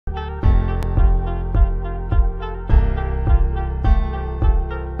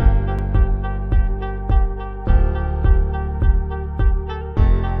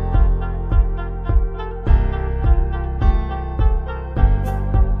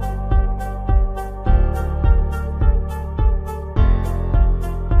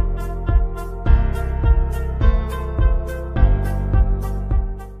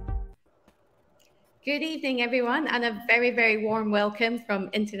evening, everyone, and a very, very warm welcome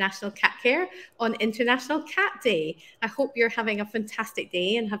from International Cat Care on International Cat Day. I hope you're having a fantastic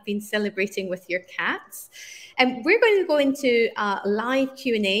day and have been celebrating with your cats. We're going to go into a live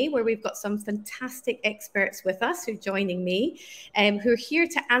Q&A where we've got some fantastic experts with us who are joining me, who are here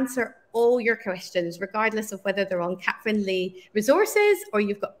to answer all your questions, regardless of whether they're on cat-friendly resources or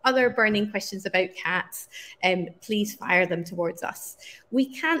you've got other burning questions about cats. Please fire them towards us.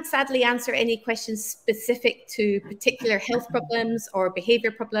 We can't sadly answer any questions specific to particular health problems or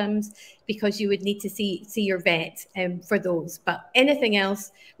behavior problems because you would need to see your vet for those. But anything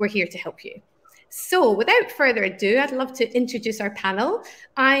else, we're here to help you. So without further ado, I'd love to introduce our panel.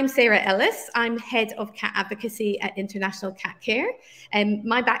 I'm Sarah Ellis. I'm Head of Cat Advocacy at International Cat Care.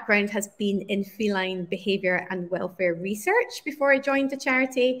 My background has been in feline behaviour and welfare research before I joined the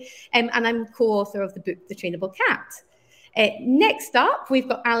charity, and I'm co-author of the book, The Trainable Cat. Next up, we've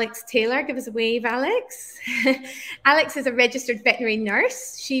got Alex Taylor. Give us a wave, Alex. Alex is a registered veterinary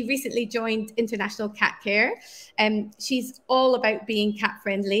nurse. She recently joined International Cat Care. She's all about being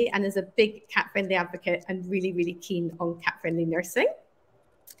cat-friendly and is a big cat-friendly advocate and really, really keen on cat-friendly nursing.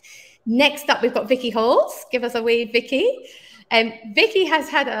 Next up, we've got Vicky Halls. Give us a wave, Vicky. Vicky has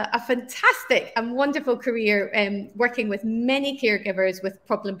had a fantastic and wonderful career working with many caregivers with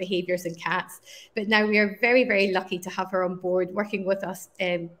problem behaviours in cats, but now we are very, very lucky to have her on board working with us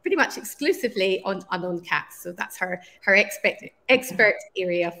pretty much exclusively on unowned cats. So that's her expert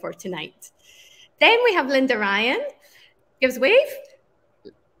area for tonight. Then we have Linda Ryan. Give us a wave.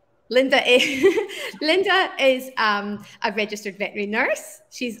 Linda is a registered veterinary nurse.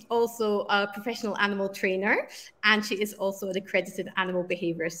 She's also a professional animal trainer, and she is also an accredited animal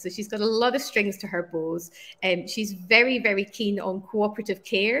behaviourist. So she's got a lot of strings to her bows. She's very, very keen on cooperative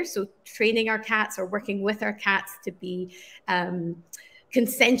care, so training our cats or working with our cats to be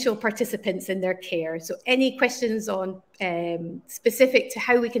consensual participants in their care. So any questions on specific to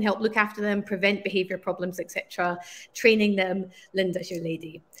how we can help look after them, prevent behaviour problems, etc., training them, Linda's your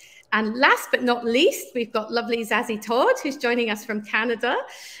lady. And last but not least, we've got lovely Zazie Todd, who's joining us from Canada.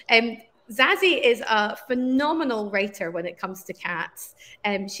 Zazie is a phenomenal writer when it comes to cats.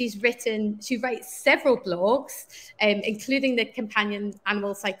 She writes several blogs, including the Companion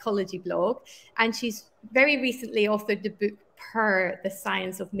Animal Psychology blog. And she's very recently authored the book Purr, The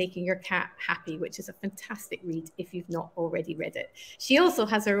Science of Making Your Cat Happy, which is a fantastic read if you've not already read it. She also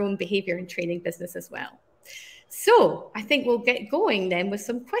has her own behaviour and training business as well. So I think we'll get going then with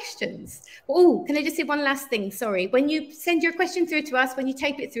some questions. Oh, can I just say one last thing? Sorry. When you send your question through to us, when you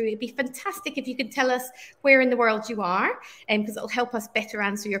type it through, it'd be fantastic if you could tell us where in the world you are, because it'll help us better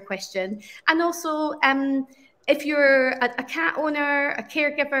answer your question. And also, if you're a cat owner, a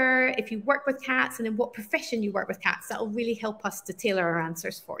caregiver, if you work with cats, and in what profession you work with cats, that'll really help us to tailor our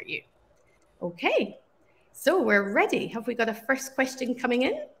answers for you. Okay, so we're ready. Have we got a first question coming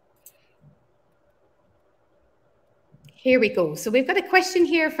in? Here we go. So we've got a question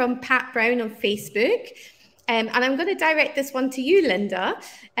here from Pat Brown on Facebook. And I'm going to direct this one to you, Linda.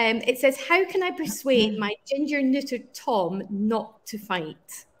 It says, how can I persuade my ginger neutered Tom not to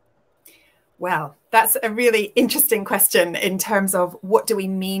fight? Well, that's a really interesting question in terms of what do we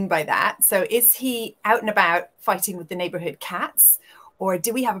mean by that? So is he out and about fighting with the neighborhood cats, or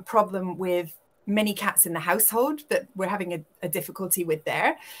do we have a problem with many cats in the household that we're having a difficulty with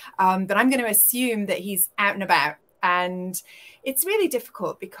there? But I'm going to assume that he's out and about. And it's really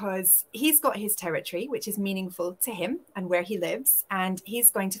difficult because he's got his territory, which is meaningful to him and where he lives, and he's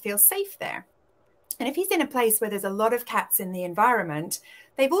going to feel safe there. And if he's in a place where there's a lot of cats in the environment,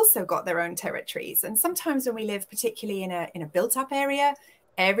 they've also got their own territories. And sometimes when we live, particularly in a built-up area,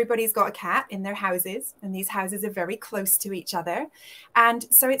 everybody's got a cat in their houses, and these houses are very close to each other. And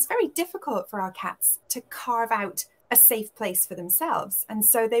so it's very difficult for our cats to carve out a safe place for themselves. And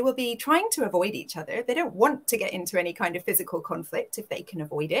so they will be trying to avoid each other. They don't want to get into any kind of physical conflict if they can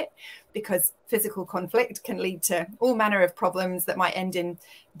avoid it, because physical conflict can lead to all manner of problems that might end in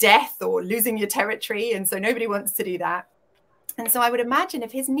death or losing your territory. And so nobody wants to do that. And so I would imagine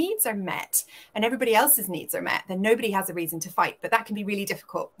if his needs are met and everybody else's needs are met, then nobody has a reason to fight. But that can be really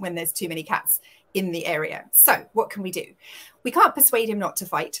difficult when there's too many cats in the area. So what can we do? We can't persuade him not to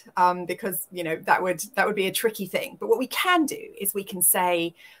fight because, you know, that would be a tricky thing. But what we can do is we can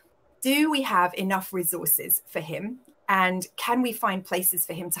say, do we have enough resources for him? And can we find places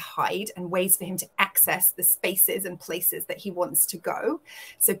for him to hide and ways for him to access the spaces and places that he wants to go?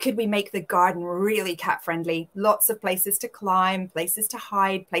 So could we make the garden really cat friendly? Lots of places to climb, places to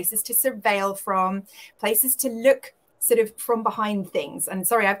hide, places to surveil from, places to look sort of from behind things. And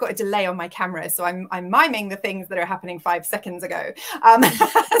sorry, I've got a delay on my camera, so I'm miming the things that are happening 5 seconds ago.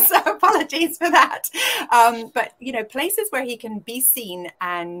 So apologies for that. But, you know, places where he can be seen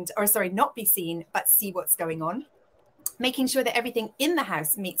not be seen, but see what's going on. Making sure that everything in the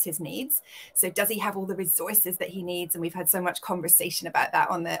house meets his needs. So does he have all the resources that he needs? And we've had so much conversation about that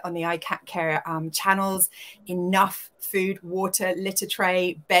on the iCatCare channels. Enough food, water, litter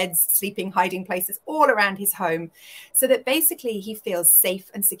tray, beds, sleeping, hiding places all around his home, so that basically he feels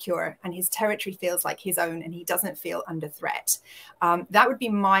safe and secure and his territory feels like his own and he doesn't feel under threat. That would be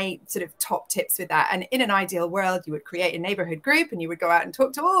my sort of top tips with that. And in an ideal world, you would create a neighborhood group and you would go out and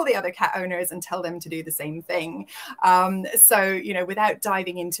talk to all the other cat owners and tell them to do the same thing. So, you know, without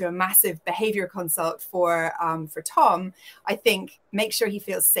diving into a massive behavior consult for Tom, I think make sure he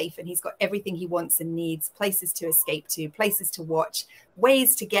feels safe and he's got everything he wants and needs, places to escape to, places to watch,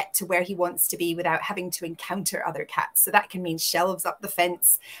 ways to get to where he wants to be without having to encounter other cats. So that can mean shelves up the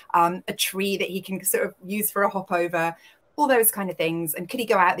fence, a tree that he can sort of use for a hop over, all those kind of things. And could he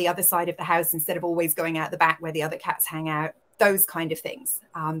go out the other side of the house instead of always going out the back where the other cats hang out? Those kind of things.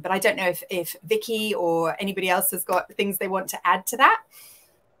 But I don't know if Vicky or anybody else has got things they want to add to that.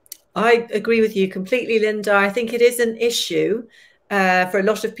 I agree with you completely, Linda. I think it is an issue for a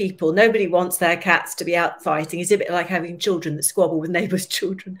lot of people. Nobody wants their cats to be out fighting. It's a bit like having children that squabble with neighbours'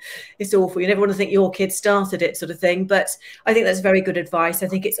 children. It's awful. You never want to think your kid started it, sort of thing. But I think that's very good advice. I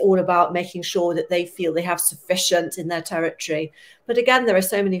think it's all about making sure that they feel they have sufficient in their territory. But again, there are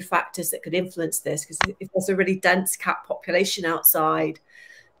so many factors that could influence this, because if there's a really dense cat population outside,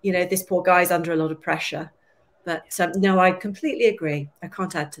 you know, this poor guy's under a lot of pressure. But no, I completely agree. I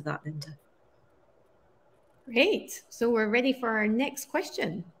can't add to that, Linda. Great. So we're ready for our next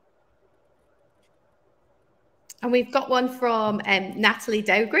question. And we've got one from Natalie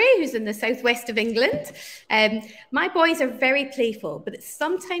Dowgray, who's in the southwest of England. My boys are very playful, but it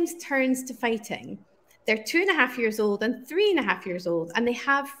sometimes turns to fighting. They're 2.5 years old and 3.5 years old, and they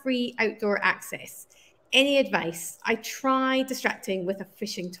have free outdoor access. Any advice? I try distracting with a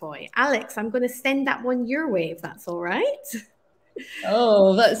fishing toy. Alex, I'm going to send that one your way, if that's all right.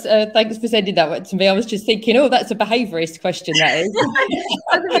 Oh, that's thanks for sending that one to me. I was just thinking, oh, that's a behaviourist question, that is.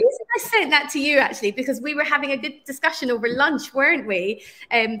 Well, the reason I sent that to you, actually, because we were having a good discussion over lunch, weren't we,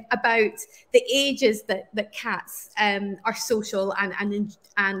 about the ages that cats are social and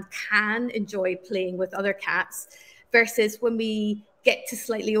can enjoy playing with other cats, versus when we get to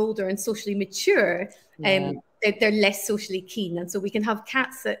slightly older and socially mature, they're less socially keen. And so we can have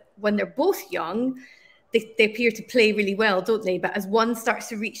cats that when they're both young, they appear to play really well, don't they? But as one starts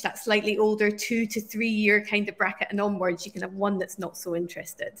to reach that slightly older 2 to 3 year kind of bracket and onwards, you can have one that's not so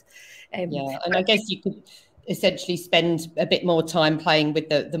interested. Yeah, and I guess you could essentially spend a bit more time playing with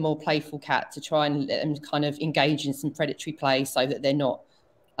the more playful cat to try and let them kind of engage in some predatory play, so that they're not,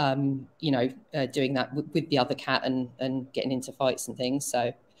 doing that with the other cat and getting into fights and things.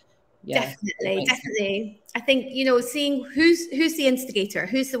 So. Yeah, definitely. I think, you know, seeing who's the instigator,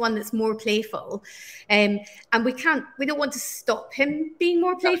 who's the one that's more playful, and we don't want to stop him being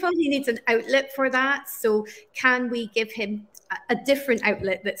more playful. He needs an outlet for that. So can we give him a different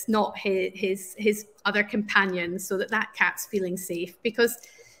outlet that's not his other companions, so that cat's feeling safe? Because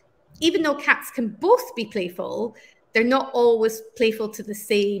even though cats can both be playful, they're not always playful to the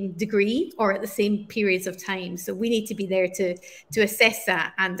same degree or at the same periods of time. So we need to be there to assess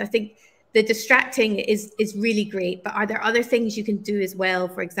that. And I think the distracting is really great, but are there other things you can do as well?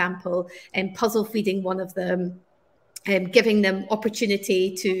 For example, puzzle feeding one of them, giving them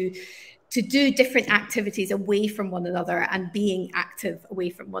opportunity to do different activities away from one another and being active away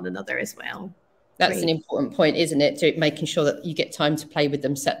from one another as well. That's an important point, isn't it? To making sure that you get time to play with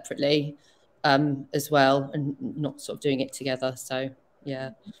them separately. As well, and not sort of doing it together. So yeah,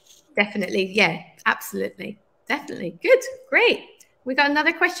 definitely. Yeah, absolutely. Definitely. Good. Great. We got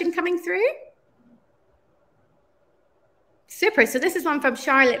another question coming through. Super. So this is one from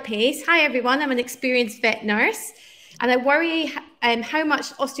Charlotte Pace. Hi everyone, I'm an experienced vet nurse and I worry how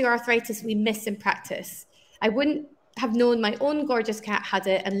much osteoarthritis we miss in practice. I wouldn't have known my own gorgeous cat had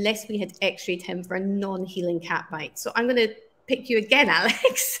it unless we had x-rayed him for a non-healing cat bite. So I'm going to pick you again,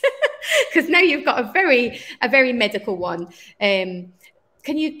 Alex, because now you've got a very medical one. Can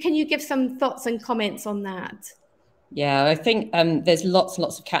you give some thoughts and comments on that? Yeah, I think there's lots and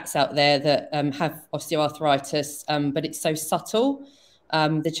lots of cats out there that have osteoarthritis, but it's so subtle,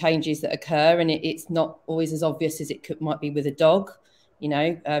 the changes that occur, and it's not always as obvious as it might be with a dog, you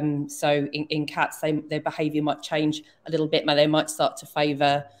know. So in cats, their behaviour might change a little bit. They might start to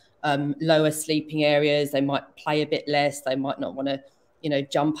favour lower sleeping areas. They might play a bit less. They might not want to, you know,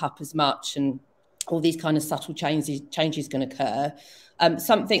 jump up as much. And all these kind of subtle changes can occur.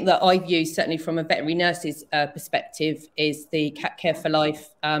 Something that I've used, certainly from a veterinary nurse's perspective, is the Cat Care for Life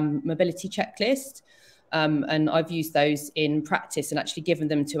mobility checklist. And I've used those in practice and actually given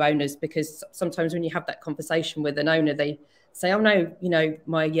them to owners, because sometimes when you have that conversation with an owner, they say, oh no, you know,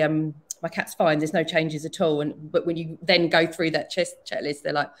 my cat's fine, there's no changes at all. But when you then go through that checklist,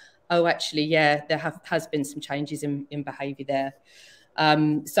 they're like, oh, actually, yeah, there has been some changes in behaviour there.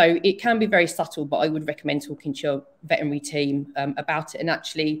 So it can be very subtle, but I would recommend talking to your veterinary team about it. And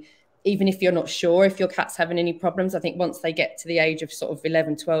actually, even if you're not sure if your cat's having any problems, I think once they get to the age of sort of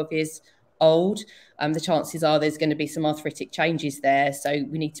 11, 12 years old, the chances are there's going to be some arthritic changes there. So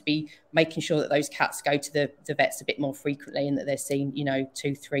we need to be making sure that those cats go to the vets a bit more frequently, and that they're seen, you know,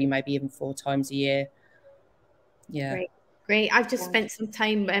 2, 3, maybe even 4 times a year. Yeah. Great. I've just spent some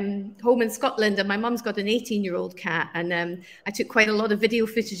time home in Scotland, and my mum's got an 18-year-old cat, and I took quite a lot of video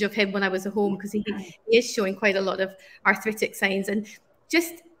footage of him when I was at home, because he is showing quite a lot of arthritic signs. And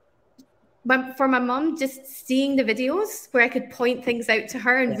just for my mum, just seeing the videos where I could point things out to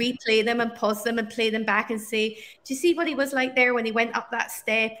her and replay them and pause them and play them back and say, do you see what he was like there when he went up that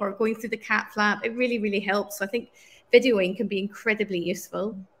step or going through the cat flap? It really, really helps. So I think videoing can be incredibly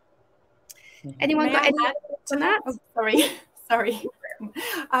useful. Anyone got any on that? Oh, sorry.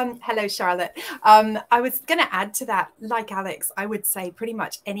 Hello, Charlotte. I was going to add to that, like Alex, I would say pretty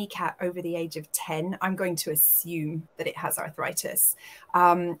much any cat over the age of 10, I'm going to assume that it has arthritis.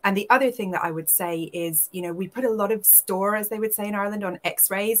 And the other thing that I would say is, you know, we put a lot of store, as they would say in Ireland, on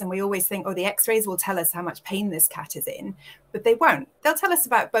x-rays, and we always think, oh, the x-rays will tell us how much pain this cat is in, but they won't. They'll tell us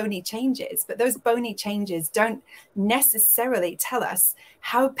about bony changes, but those bony changes don't necessarily tell us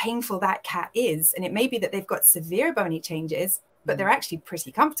how painful that cat is. And it may be that they've got severe bony changes, but they're actually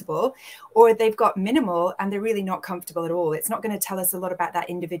pretty comfortable, or they've got minimal and they're really not comfortable at all. It's not going to tell us a lot about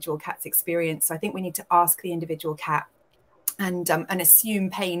that individual cat's experience. So I think we need to ask the individual cat and assume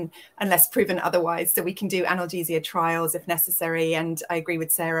pain unless proven otherwise. So we can do analgesia trials if necessary. And I agree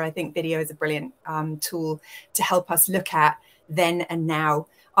with Sarah. I think video is a brilliant tool to help us look at then and now.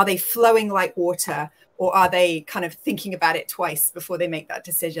 Are they flowing like water, or are they kind of thinking about it twice before they make that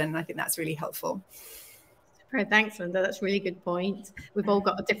decision? I think that's really helpful. Thanks, Linda. That's a really good point. We've all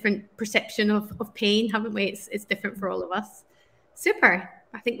got a different perception of pain, haven't we? It's different for all of us. Super.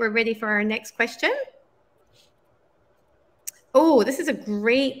 I think we're ready for our next question. Oh, this is a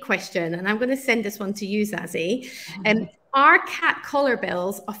great question, and I'm going to send this one to you, Zazie. Are cat collar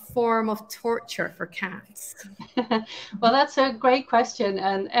bells a form of torture for cats? Well, that's a great question,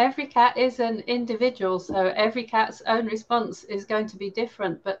 and every cat is an individual, so every cat's own response is going to be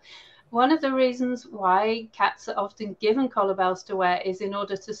different. But one of the reasons why cats are often given collar bells to wear is in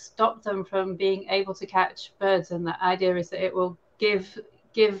order to stop them from being able to catch birds. And the idea is that it will give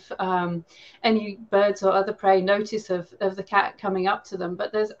any birds or other prey notice of the cat coming up to them.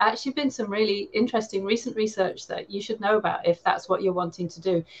 But there's actually been some really interesting recent research that you should know about if that's what you're wanting to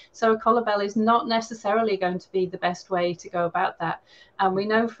do. So a collar bell is not necessarily going to be the best way to go about that. And we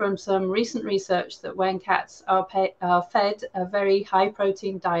know from some recent research that when cats are fed a very high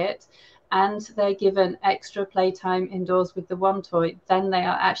protein diet and they're given extra playtime indoors with the one toy, then they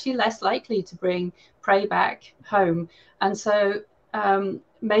are actually less likely to bring prey back home. And so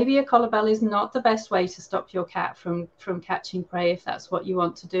maybe a collar bell is not the best way to stop your cat from catching prey if that's what you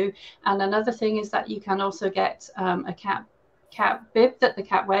want to do. And another thing is that you can also get a cat bib that the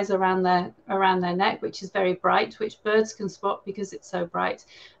cat wears around their neck, which is very bright, which birds can spot because it's so bright.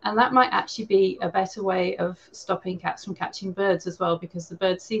 And that might actually be a better way of stopping cats from catching birds as well, because the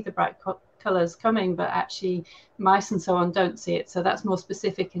birds see the bright colors coming, but actually mice and so on don't see it. So that's more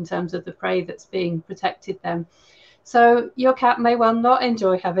specific in terms of the prey that's being protected then. So your cat may well not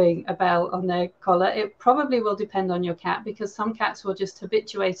enjoy having a bell on their collar. It probably will depend on your cat, because some cats will just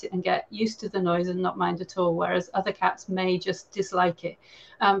habituate it and get used to the noise and not mind at all, whereas other cats may just dislike it.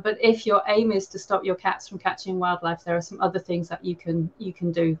 But if your aim is to stop your cats from catching wildlife, there are some other things that you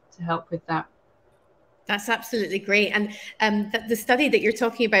can do to help with that. That's absolutely great. And the study that you're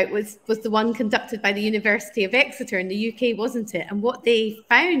talking about was the one conducted by the University of Exeter in the UK, wasn't it? And what they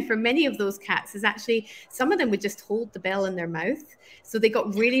found for many of those cats is actually some of them would just hold the bell in their mouth. So they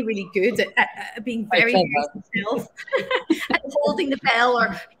got really, really good at being very still and holding the bell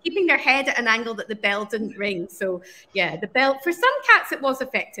or keeping their head at an angle that the bell didn't ring. So yeah, the bell, for some cats it was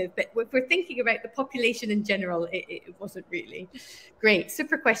effective, but if we're thinking about the population in general, it wasn't really. Great,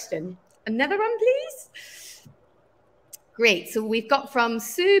 super question. Another one, please. Great. So we've got from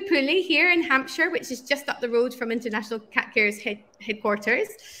Sue Pooley here in Hampshire, which is just up the road from International Cat Care's headquarters.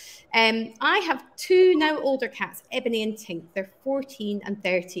 I have 2 now older cats, Ebony and Tink. They're 14 and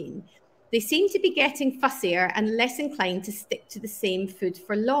 13. They seem to be getting fussier and less inclined to stick to the same food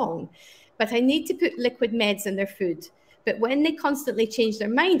for long. But I need to put liquid meds in their food. But when they constantly change their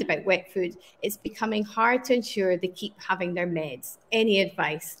mind about wet food, it's becoming hard to ensure they keep having their meds. Any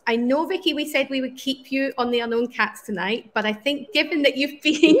advice? I know, Vicky, we said we would keep you on the unowned cats tonight, but I think given that you've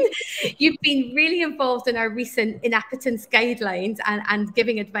been really involved in our recent inappetence guidelines and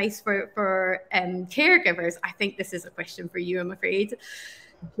giving advice for caregivers, I think this is a question for you, I'm afraid.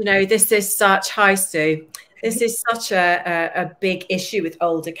 You know, this is such, hi Sue, this is such a big issue with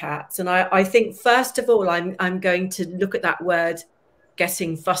older cats. And I think, first of all, I'm going to look at that word,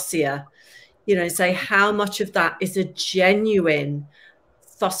 getting fussier, you know, say how much of that is a genuine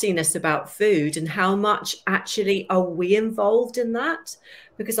fussiness about food and how much actually are we involved in that?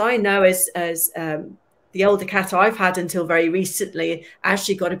 Because I know as the older cat I've had until very recently, as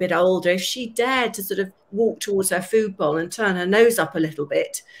she got a bit older, if she dared to sort of walk towards her food bowl and turn her nose up a little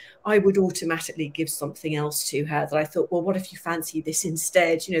bit, I would automatically give something else to her that I thought, well, what if you fancy this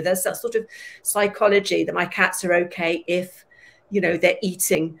instead? You know, there's that sort of psychology that my cats are okay if, you know, they're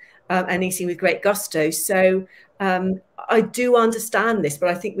eating and eating with great gusto. So I do understand this, but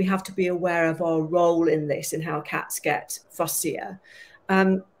I think we have to be aware of our role in this and how cats get fussier.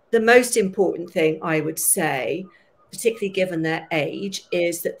 The most important thing I would say, particularly given their age,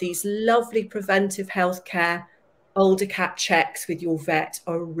 is that these lovely preventive healthcare older cat checks with your vet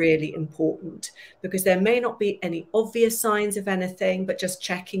are really important, because there may not be any obvious signs of anything, but just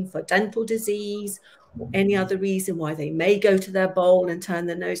checking for dental disease or any other reason why they may go to their bowl and turn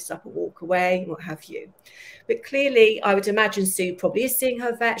their nose up and walk away, what have you. But clearly, I would imagine Sue probably is seeing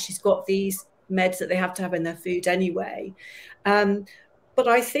her vet. She's got these meds that they have to have in their food anyway. But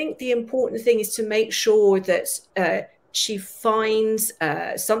I think the important thing is to make sure that she finds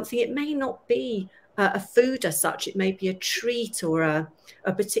something. It may not be a food as such. It may be a treat or a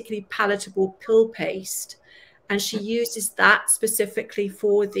particularly palatable pill paste. And she uses that specifically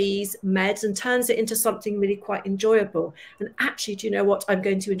for these meds and turns it into something really quite enjoyable. And actually, do you know what? I'm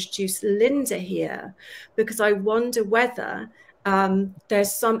going to introduce Linda here, because I wonder whether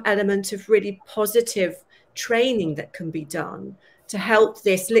there's some element of really positive training that can be done to help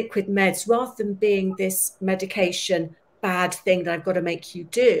this liquid meds, rather than being this medication bad thing that I've got to make you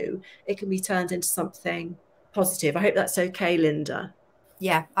do, it can be turned into something positive. I hope that's okay, Linda.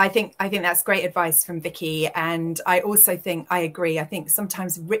 Yeah, I think that's great advice from Vicky. And I also think I agree. I think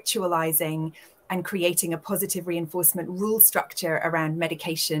sometimes ritualizing and creating a positive reinforcement rule structure around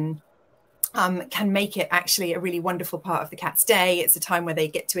medication can make it actually a really wonderful part of the cat's day. It's a time where they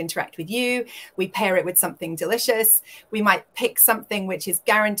get to interact with you. We pair it with something delicious. We might pick something which is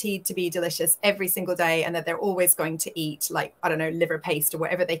guaranteed to be delicious every single day and that they're always going to eat, like, I don't know, liver paste or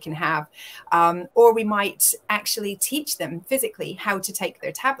whatever they can have. Or we might actually teach them physically how to take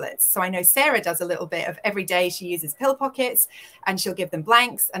their tablets. So I know Sarah does a little bit of every day. She uses pill pockets and she'll give them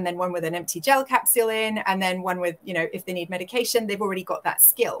blanks, and then one with an empty gel capsule in, and then one with, you know, if they need medication, they've already got that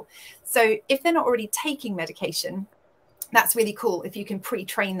skill. So if they're not already taking medication, that's really cool if you can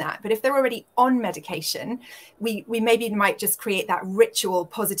pre-train that. But if they're already on medication, we maybe might just create that ritual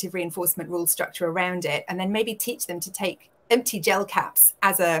positive reinforcement rule structure around it, and then maybe teach them to take empty gel caps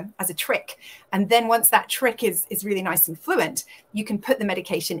as a trick. And then once that trick is really nice and fluent, you can put the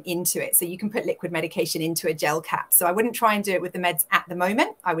medication into it. So you can put liquid medication into a gel cap. So I wouldn't try and do it with the meds at the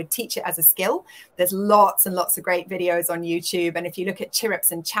moment. I would teach it as a skill. There's lots and lots of great videos on YouTube. And if you look at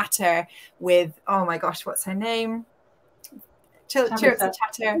Chirrups and Chatter with, oh my gosh, what's her name? Chirrups and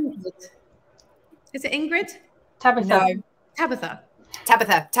Chatter. Is it Ingrid? Tabitha. No.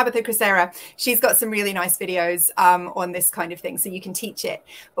 Tabitha Cressera. She's got some really nice videos on this kind of thing, so you can teach it.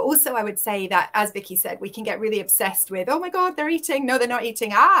 But also I would say that, as Vicky said, we can get really obsessed with, oh my God, they're eating. No, they're not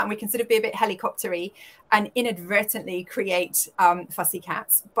eating. And we can sort of be a bit helicoptery and inadvertently create fussy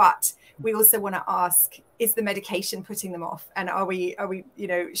cats. But we also want to ask, is the medication putting them off? And are we, you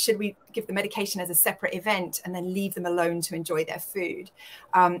know, should we give the medication as a separate event and then leave them alone to enjoy their food?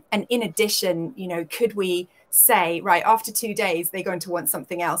 And in addition, you know, could we say, right, after 2 days, they're going to want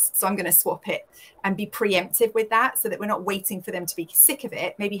something else, so I'm going to swap it, and be preemptive with that so that we're not waiting for them to be sick of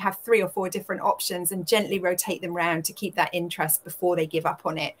it. Maybe have 3 or 4 different options and gently rotate them around to keep that interest before they give up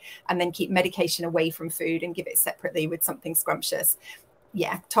on it, and then keep medication away from food and give it separately with something scrumptious.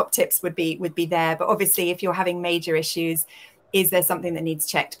 Yeah, top tips would be there. But obviously, if you're having major issues, is there something that needs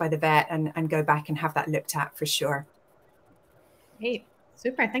checked by the vet, and go back and have that looked at for sure. Hey,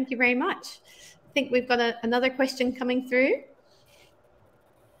 super. Thank you very much. I think we've got another question coming through.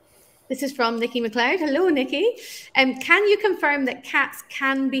 This is from Nikki McLeod. Hello, Nikki. Can you confirm that cats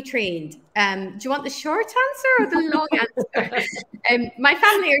can be trained? Do you want the short answer or the long answer? My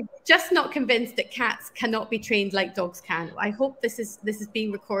family are just not convinced that cats cannot be trained like dogs can. I hope this is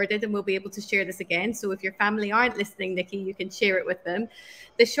being recorded and we'll be able to share this again. So if your family aren't listening, Nikki, you can share it with them.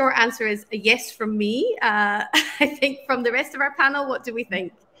 The short answer is a yes from me. I think from the rest of our panel, what do we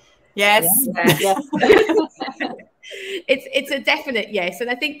think? Yes. Yes. It's a definite yes. And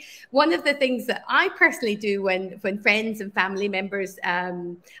I think one of the things that I personally do when friends and family members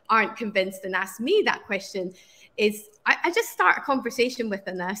aren't convinced and ask me that question is I just start a conversation with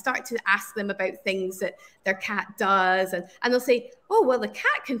them. And I start to ask them about things that their cat does. And they'll say, oh, well, the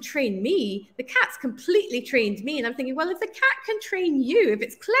cat can train me. The cat's completely trained me. And I'm thinking, well, if the cat can train you, if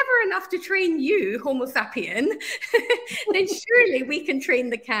it's clever enough to train you, Homo sapien, then surely we can train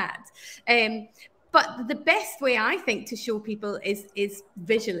the cat. But the best way, I think, to show people is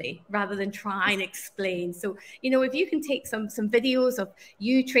visually rather than try and explain. So, if you can take some videos of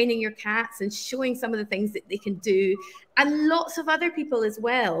you training your cats and showing some of the things that they can do, and lots of other people as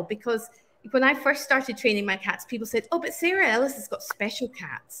well, because when I first started training my cats, people said, oh, but Sarah Ellis has got special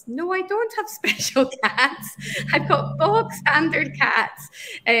cats. No, I don't have special cats. I've got bog standard cats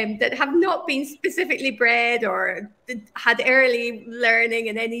that have not been specifically bred or had early learning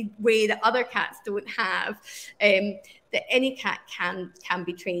in any way that other cats don't have. That any cat can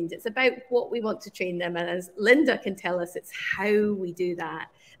be trained. It's about what we want to train them. And as Linda can tell us, it's how we do that.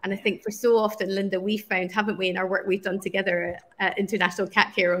 And I think for so often, Linda, we've found, haven't we, in our work we've done together at International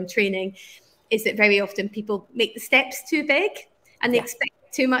Cat Care on training, is that very often people make the steps too big and they expect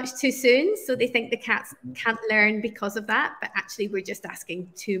too much too soon. So they think the cats can't learn because of that. But actually, we're just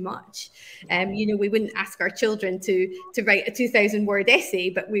asking too much. We wouldn't ask our children to write a 2,000-word essay,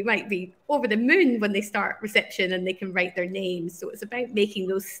 but we might be over the moon when they start reception and they can write their names. So it's about making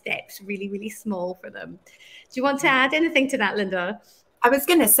those steps really, really small for them. Do you want to add anything to that, Linda? I was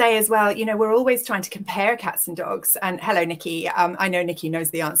going to say as well, we're always trying to compare cats and dogs. And hello, Nikki. I know Nikki knows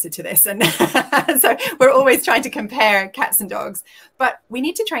the answer to this. And so we're always trying to compare cats and dogs. But we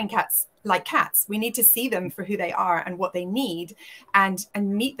need to train cats like cats. We need to see them for who they are and what they need and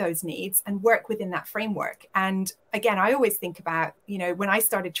meet those needs and work within that framework. And again, I always think about, when I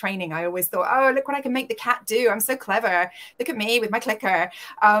started training, I always thought, oh, look what I can make the cat do. I'm so clever. Look at me with my clicker.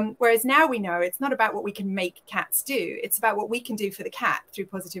 Whereas now we know it's not about what we can make cats do. It's about what we can do for the cat through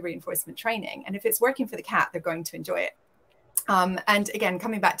positive reinforcement training. And if it's working for the cat, they're going to enjoy it. And again,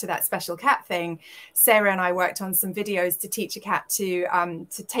 coming back to that special cat thing, Sarah and I worked on some videos to teach a cat to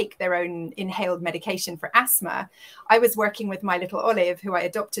take their own inhaled medication for asthma. I was working with my little Olive, who I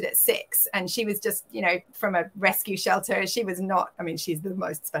adopted at 6, and she was just, from a rescue shelter. She was not, she's the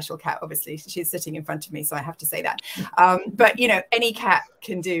most special cat, obviously. She's sitting in front of me, so I have to say that. But, any cat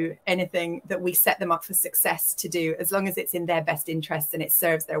can do anything that we set them up for success to do, as long as it's in their best interests and it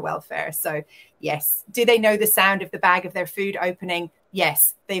serves their welfare. So yes. Do they know the sound of the bag of their food opening?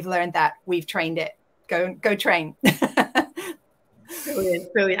 Yes, they've learned that. We've trained it. Go train.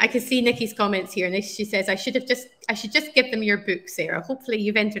 Brilliant. I can see Nikki's comments here, and she says, I should just give them your book, Sarah. Hopefully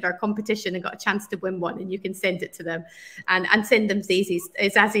you've entered our competition and got a chance to win one, and you can send it to them and send them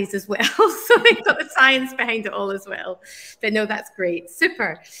Zazie's as well. So they've got the science behind it all as well. But no, that's great.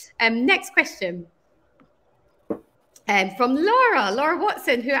 Super. Next question. From Laura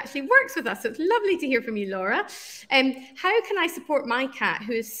Watson, who actually works with us. So it's lovely to hear from you, Laura. How can I support my cat,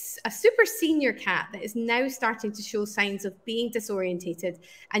 who is a super senior cat that is now starting to show signs of being disorientated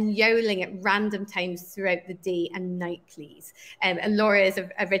and yowling at random times throughout the day and night, please? And Laura is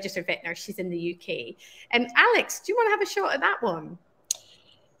a registered vet nurse. She's in the UK. Alex, do you want to have a shot at that one?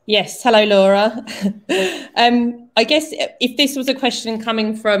 Yes. Hello, Laura. I guess if this was a question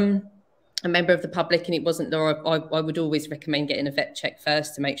coming from a member of the public and it wasn't Laura, I would always recommend getting a vet check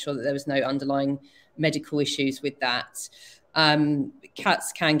first to make sure that there was no underlying medical issues with that.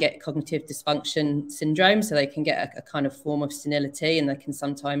 Cats can get cognitive dysfunction syndrome, so they can get a kind of form of senility, and they can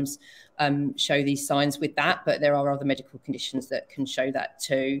sometimes show these signs with that, but there are other medical conditions that can show that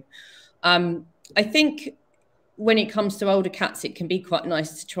too. I think when it comes to older cats, it can be quite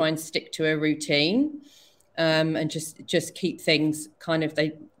nice to try and stick to a routine and just keep things kind of,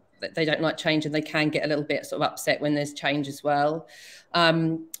 they don't like change, and they can get a little bit sort of upset when there's change as well.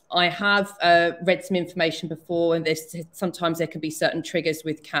 I have read some information before, and sometimes there can be certain triggers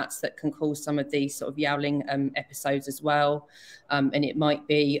with cats that can cause some of these sort of yowling episodes as well. And it might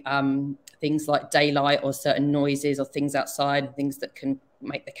be things like daylight or certain noises or things outside, things that can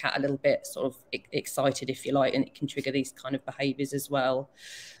make the cat a little bit sort of excited, if you like, and it can trigger these kind of behaviours as well.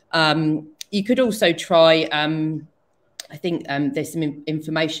 You could also try I think there's some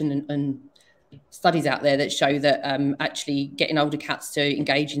information and studies out there that show that actually getting older cats to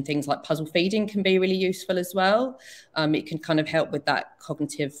engage in things like puzzle feeding can be really useful as well. It can kind of help with that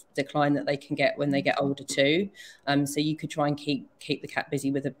cognitive decline that they can get when they get older too. So you could try and keep the cat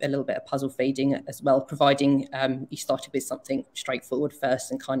busy with a little bit of puzzle feeding as well, providing you started with something straightforward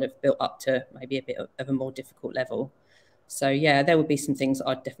first and kind of built up to maybe a bit of a more difficult level. So yeah, there would be some things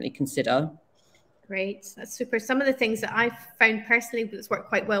I'd definitely consider. Great, that's super. Some of the things that I've found personally that's worked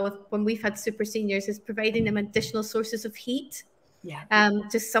quite well with when we've had super seniors is providing them additional sources of heat. Yeah.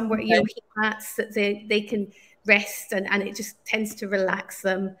 Just somewhere, you know, heat mats that they can rest, and it just tends to relax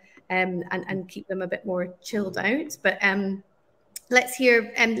them and keep them a bit more chilled out. But let's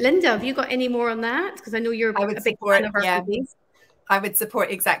hear, Linda, have you got any more on that? Because I know you're a big fan of our babies. I would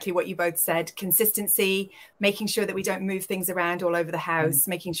support exactly what you both said. Consistency, making sure that we don't move things around all over the house,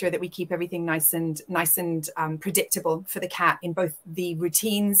 making sure that we keep everything nice and predictable for the cat in both the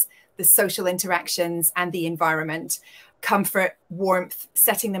routines, the social interactions, and the environment. Comfort, warmth,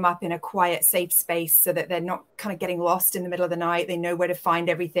 setting them up in a quiet, safe space so that they're not kind of getting lost in the middle of the night. They know where to find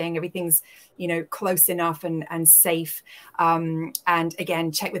everything. Everything's, you know, close enough and safe. And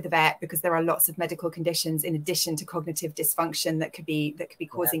again, check with the vet, because there are lots of medical conditions in addition to cognitive dysfunction that could be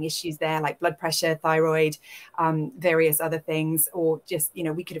causing issues there, like blood pressure, thyroid, various other things, or just, you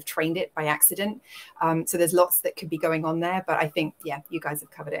know, we could have trained it by accident. So there's lots that could be going on there. But I think, yeah, you guys have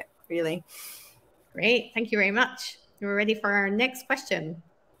covered it really. Great. Thank you very much. We're ready for our next question.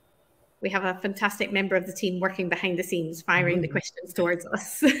 We have a fantastic member of the team working behind the scenes, firing the questions towards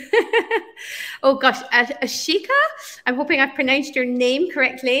us. Oh gosh, Ashika, I'm hoping I've pronounced your name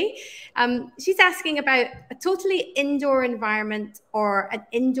correctly. She's asking about a totally indoor environment or an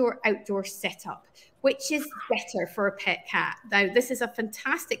indoor-outdoor setup. Which is better for a pet cat? Now, this is a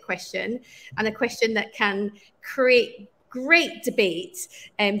fantastic question, and a question that can create great debate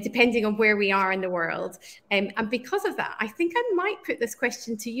depending on where we are in the world. And because of that, I think I might put this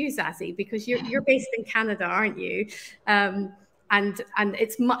question to you, Zazie, because you're based in Canada, aren't you? And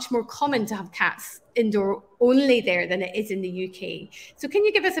it's much more common to have cats indoor only there than it is in the UK. So can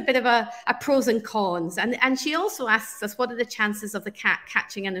you give us a bit of a pros and cons? And she also asks us, what are the chances of the cat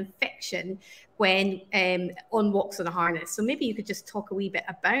catching an infection when on walks on a harness? So maybe you could just talk a wee bit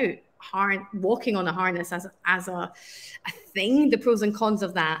about walking on a harness as a thing, the pros and cons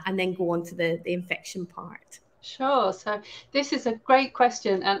of that, and then go on to the infection part. Sure. So this is a great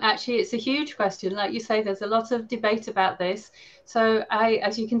question, and actually it's a huge question. Like you say, there's a lot of debate about this. So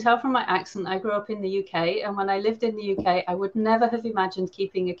as you can tell from my accent, I grew up in the UK, and when I lived in the UK, I would never have imagined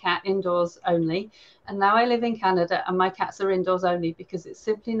keeping a cat indoors only. And now I live in Canada, and my cats are indoors only because it's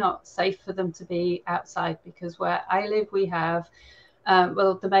simply not safe for them to be outside, because where I live, we have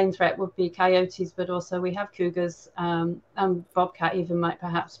well, the main threat would be coyotes, but also we have cougars, and bobcat even might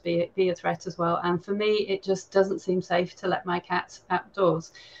perhaps be a threat as well. And for me, it just doesn't seem safe to let my cats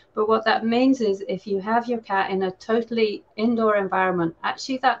outdoors. But what that means is if you have your cat in a totally indoor environment,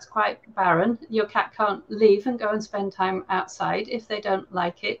 actually that's quite barren. Your cat can't leave and go and spend time outside if they don't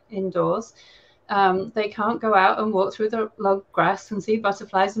like it indoors. They can't go out and walk through the long grass and see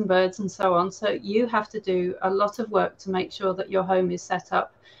butterflies and birds and so on. So you have to do a lot of work to make sure that your home is set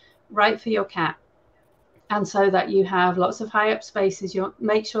up right for your cat. And so that you have lots of high up spaces. You'll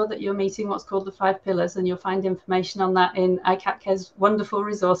make sure that you're meeting what's called the 5 pillars, and you'll find information on that in iCatCare's wonderful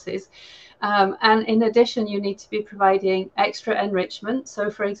resources. And in addition, you need to be providing extra enrichment. So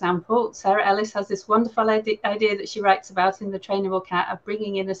for example, Sarah Ellis has this wonderful idea that she writes about in the Trainable Cat of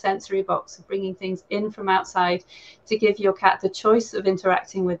bringing in a sensory box, of bringing things in from outside to give your cat the choice of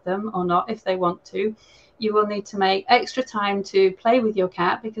interacting with them or not if they want to. You will need to make extra time to play with your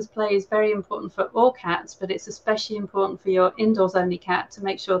cat, because play is very important for all cats, but it's especially important for your indoors only cat to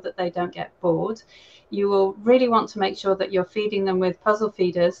make sure that they don't get bored. You will really want to make sure that you're feeding them with puzzle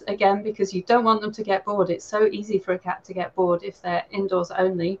feeders, again, because you don't want them to get bored. It's so easy for a cat to get bored if they're indoors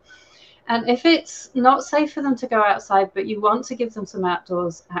only. And if it's not safe for them to go outside, but you want to give them some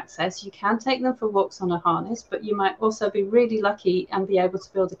outdoors access, you can take them for walks on a harness, but you might also be really lucky and be able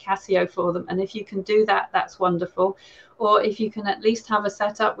to build a catio for them. And if you can do that, that's wonderful. Or if you can at least have a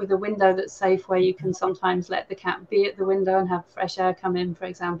setup with a window that's safe, where you can sometimes let the cat be at the window and have fresh air come in, for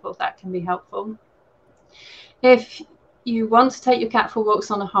example, that can be helpful. If you want to take your cat for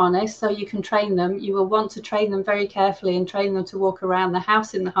walks on a harness so you can train them, you will want to train them very carefully and train them to walk around the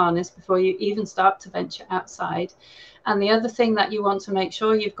house in the harness before you even start to venture outside. And the other thing that you want to make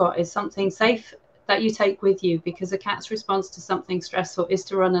sure you've got is something safe that you take with you, because a cat's response to something stressful is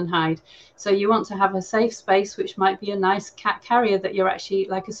to run and hide. So you want to have a safe space, which might be a nice cat carrier that you're actually,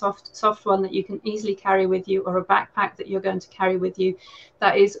 like a soft one that you can easily carry with you, or a backpack that you're going to carry with you,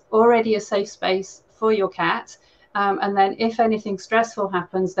 that is already a safe space for your cat. And then if anything stressful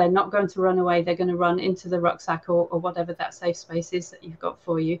happens, they're not going to run away. They're going to run into the rucksack or whatever that safe space is that you've got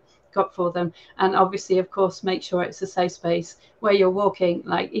for them. And obviously, of course, make sure it's a safe space where you're walking.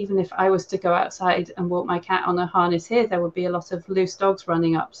 Like, even if I was to go outside and walk my cat on a harness here, there would be a lot of loose dogs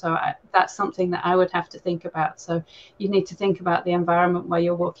running up. So that's something that I would have to think about. So you need to think about the environment where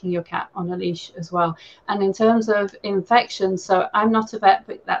you're walking your cat on a leash as well. And in terms of infections, so I'm not a vet,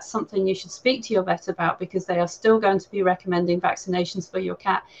 but that's something you should speak to your vet about, because they are still going to be recommending vaccinations for your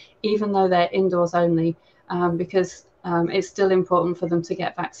cat, even though they're indoors only, because it's still important for them to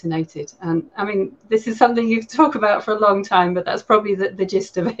get vaccinated. And I mean, this is something you talk about for a long time, but that's probably the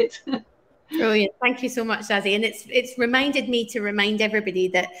gist of it. Brilliant. Thank you so much, Zazie. And it's reminded me to remind everybody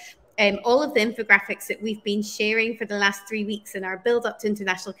that all of the infographics that we've been sharing for the last 3 weeks in our build up to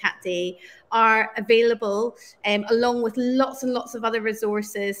International Cat Day are available, along with lots and lots of other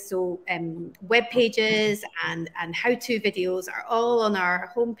resources. So web pages and how-to videos are all on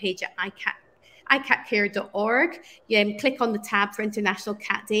our homepage at iCatCare.org. You click on the tab for International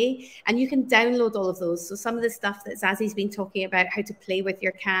Cat Day and you can download all of those. So some of the stuff that Zazie's been talking about, how to play with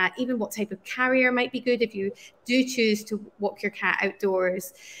your cat, even what type of carrier might be good if you do choose to walk your cat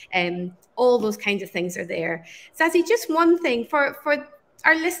outdoors, all those kinds of things are there. Zazie, just one thing for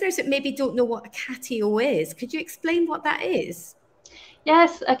our listeners that maybe don't know what a catio is, could you explain what that is?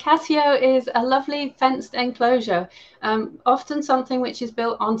 Yes, a catio is a lovely fenced enclosure, often something which is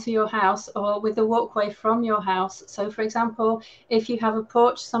built onto your house or with a walkway from your house. So, for example, if you have a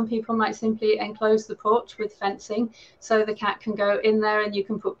porch, some people might simply enclose the porch with fencing so the cat can go in there, and you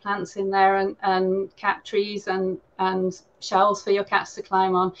can put plants in there and cat trees and shelves for your cats to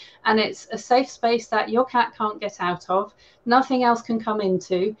climb on. And it's a safe space that your cat can't get out of, nothing else can come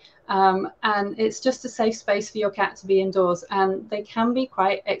into. And it's just a safe space for your cat to be indoors, and they can be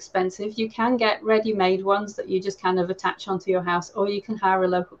quite expensive. You can get ready-made ones that you just kind of attach onto your house, or you can hire a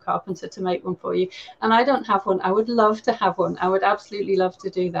local carpenter to make one for you. And I don't have one. I would love to have one. I would absolutely love to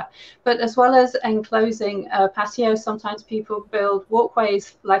do that. But as well as enclosing a patio, sometimes people build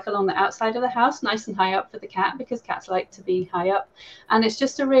walkways like along the outside of the house, nice and high up for the cat, because cats like to be high up. And it's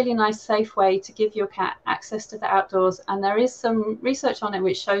just a really nice, safe way to give your cat access to the outdoors. And there is some research on it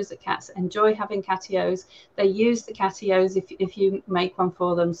which shows that cats enjoy having catios. They use the catios if you make one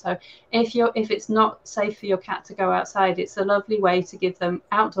for them. So if it's not safe for your cat to go outside, it's a lovely way to give them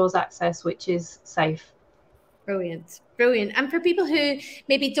outdoors access, which is safe. Brilliant. Brilliant. And for people who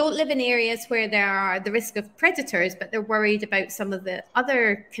maybe don't live in areas where there are the risk of predators, but they're worried about some of the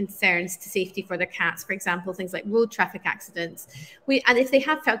other concerns to safety for their cats, for example, things like road traffic accidents. And if they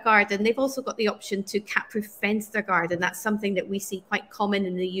have a garden, they've also got the option to cat-proof fence their garden. That's something that we see quite common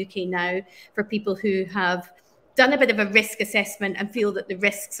in the UK now for people who have done a bit of a risk assessment and feel that the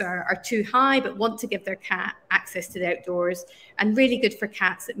risks are too high, but want to give their cat access to the outdoors, and really good for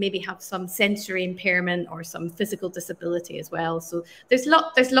cats that maybe have some sensory impairment or some physical disability as well. So there's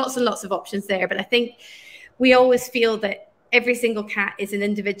lots and lots of options there. But I think we always feel that every single cat is an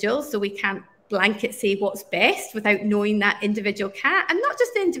individual, so we can't blanket say what's best without knowing that individual cat, and not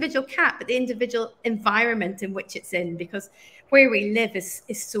just the individual cat, but the individual environment in which it's in, because where we live is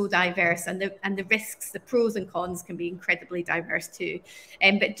so diverse, and the risks, the pros and cons can be incredibly diverse too.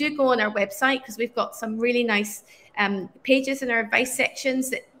 But do go on our website, because we've got some really nice pages in our advice sections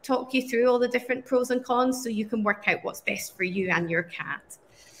that talk you through all the different pros and cons, so you can work out what's best for you and your cat.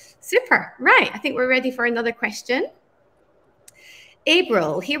 Super. Right, I think we're ready for another question.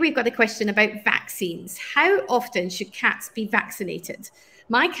 April, here we've got a question about vaccines. How often should cats be vaccinated?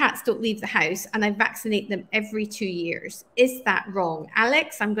 My cats don't leave the house and I vaccinate them every 2 years. Is that wrong?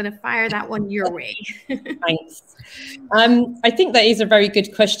 Alex, I'm going to fire that one your way. Thanks. I think that is a very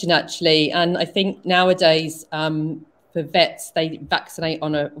good question, actually. And I think nowadays for vets, they vaccinate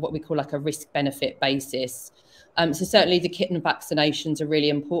on what we call like a risk-benefit basis. So certainly the kitten vaccinations are really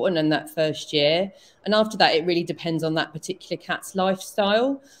important in that first year. And after that, it really depends on that particular cat's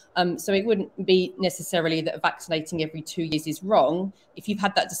lifestyle. So it wouldn't be necessarily that vaccinating every 2 years is wrong. If you've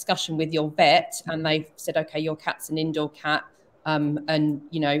had that discussion with your vet and they've said, okay, your cat's an indoor cat, and,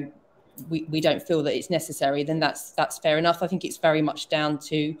 you know, we don't feel that it's necessary, then that's fair enough. I think it's very much down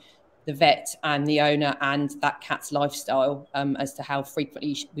to the vet and the owner and that cat's lifestyle as to how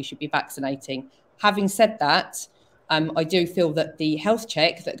frequently we should be vaccinating. Having said that, I do feel that the health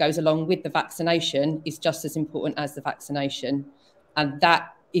check that goes along with the vaccination is just as important as the vaccination. And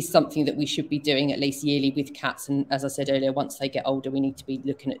that is something that we should be doing at least yearly with cats. And as I said earlier, once they get older, we need to be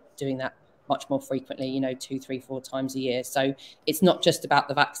looking at doing that much more frequently, you know, 2, 3, 4 times a year. So it's not just about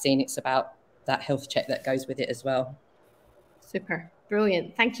the vaccine, it's about that health check that goes with it as well. Super.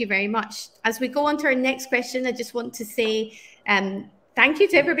 Brilliant. Thank you very much. As we go on to our next question, I just want to say thank you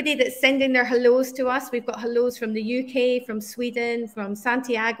to everybody that's sending their hellos to us. We've got hellos from the UK, from Sweden, from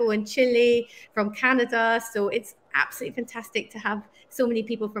Santiago in Chile, from Canada. So it's absolutely fantastic to have so many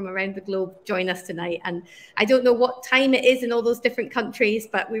people from around the globe join us tonight. And I don't know what time it is in all those different countries,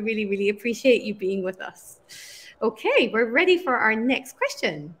 but we really, really appreciate you being with us. Okay, we're ready for our next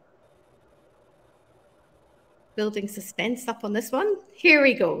question. Building suspense up on this one. Here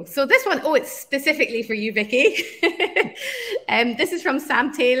we go. So this one, oh, it's specifically for you, Vicky. This is from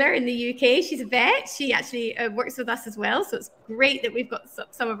Sam Taylor in the UK. She's a vet. She actually works with us as well. So it's great that we've got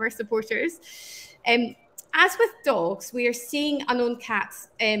some of our supporters. As with dogs, we are seeing unowned cats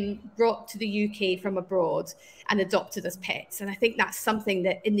brought to the UK from abroad and adopted as pets. And I think that's something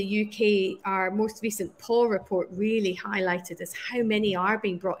that in the UK, our most recent Purr report really highlighted is how many are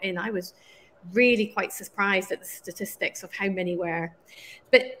being brought in. I was really quite surprised at the statistics of how many were.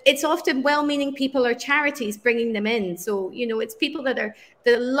 But it's often well-meaning people or charities bringing them in. So, you know, it's people that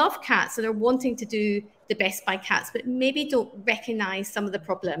love cats and are wanting to do the best by cats, but maybe don't recognize some of the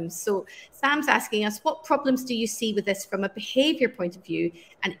problems. So Sam's asking us, what problems do you see with this from a behavior point of view?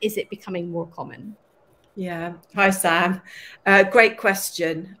 And is it becoming more common? Yeah. Hi, Sam. Great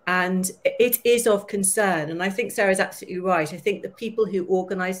question. And it is of concern. And I think Sarah's absolutely right. I think the people who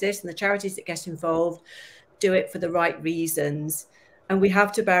organise this and the charities that get involved do it for the right reasons. And we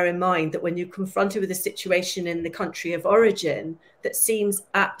have to bear in mind that when you're confronted with a situation in the country of origin that seems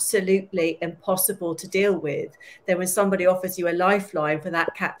absolutely impossible to deal with, then when somebody offers you a lifeline for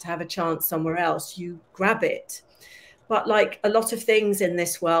that cat to have a chance somewhere else, you grab it. But like a lot of things in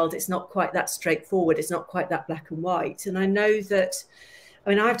this world, it's not quite that straightforward. It's not quite that black and white. And I know that, I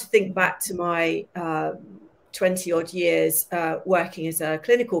mean, I have to think back to my 20 odd years working as a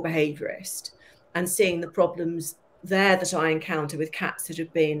clinical behaviourist and seeing the problems there that I encounter with cats that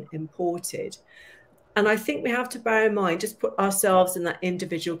have been imported. And I think we have to bear in mind, just put ourselves in that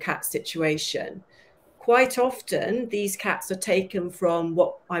individual cat situation. Quite often, these cats are taken from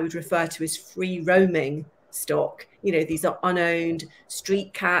what I would refer to as free roaming stock. You know, these are unowned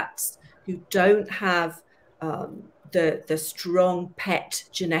street cats who don't have the strong pet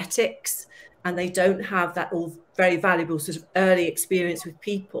genetics, and they don't have that all very valuable sort of early experience with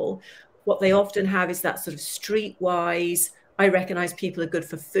people. What they often have is that sort of streetwise, I recognize people are good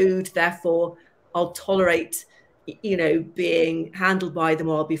for food, therefore I'll tolerate, you know, being handled by them,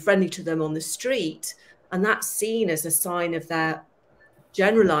 or I'll be friendly to them on the street. And that's seen as a sign of their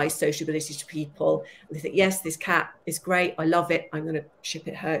generalized sociability to people. And they think, yes, this cat is great, I love it, I'm going to ship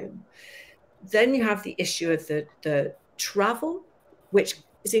it home. Then you have the issue of the travel, which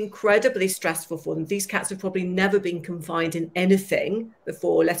is incredibly stressful for them. These cats have probably never been confined in anything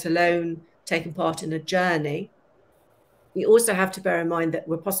before, let alone taken part in a journey. We also have to bear in mind that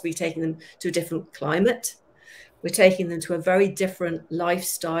we're possibly taking them to a different climate. We're taking them to a very different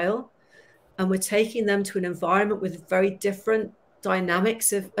lifestyle, and we're taking them to an environment with very different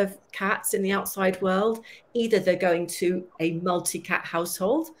dynamics of cats in the outside world. Either they're going to a multi-cat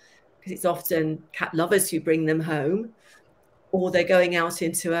household, because it's often cat lovers who bring them home, or they're going out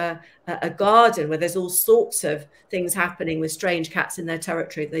into a garden where there's all sorts of things happening with strange cats in their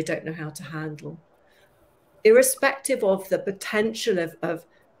territory that they don't know how to handle. Irrespective of the potential of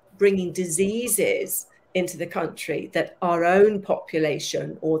bringing diseases into the country that our own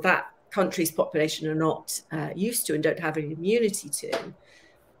population or that country's population are not used to and don't have any immunity to,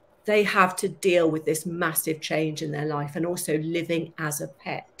 they have to deal with this massive change in their life and also living as a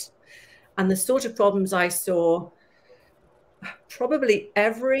pet. And the sort of problems I saw, probably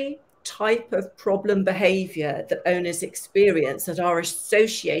every type of problem behavior that owners experience that are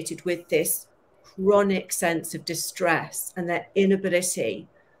associated with this chronic sense of distress and their inability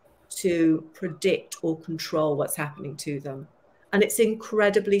to predict or control what's happening to them. And it's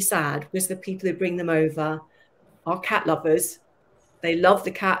incredibly sad, because the people who bring them over are cat lovers. They love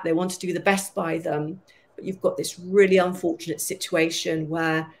the cat, they want to do the best by them, but you've got this really unfortunate situation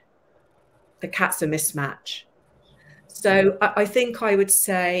where the cat's a mismatch. So I think I would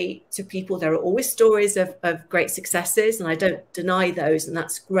say to people, there are always stories of great successes, and I don't deny those, and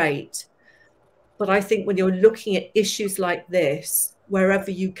that's great. But I think when you're looking at issues like this,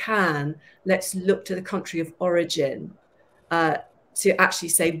 wherever you can, let's look to the country of origin to actually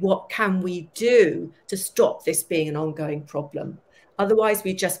say, what can we do to stop this being an ongoing problem? Otherwise,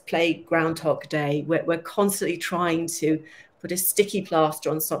 we just play Groundhog Day. We're constantly trying to put a sticky plaster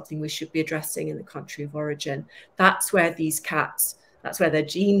on something we should be addressing in the country of origin. That's where these cats, that's where their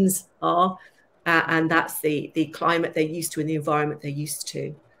genes are, and that's the climate they're used to and the environment they're used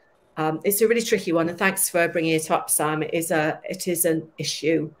to. It's a really tricky one, and thanks for bringing it up, Sam. It is an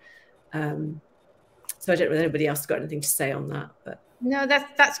issue. So I don't know if anybody else has got anything to say on that. But no,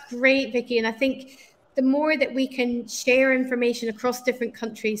 that's great, Vicky. And I think the more that we can share information across different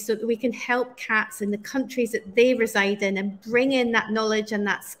countries so that we can help cats in the countries that they reside in and bring in that knowledge and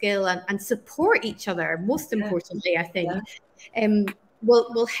that skill and support each other, most importantly, I think,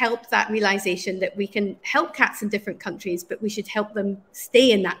 will help that realization that we can help cats in different countries, but we should help them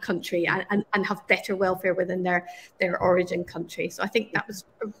stay in that country and have better welfare within their origin country. So I think that was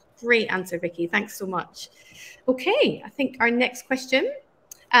a great answer, Vicky. Thanks so much. Okay, I think our next question,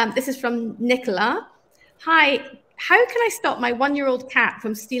 this is from Nicola. Hi, how can I stop my 1-year-old cat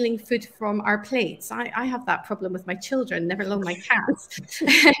from stealing food from our plates? I have that problem with my children, never alone my cats.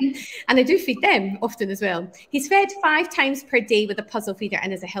 And I do feed them often as well. He's fed 5 times per day with a puzzle feeder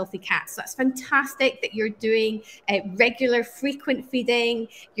and is a healthy cat. So that's fantastic that you're doing regular, frequent feeding.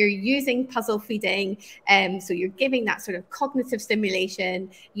 You're using puzzle feeding. So you're giving that sort of cognitive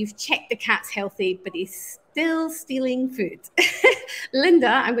stimulation. You've checked the cat's healthy, but he's still stealing food. Linda,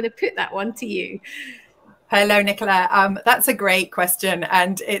 I'm going to put that one to you. Hello, Nicola. That's a great question.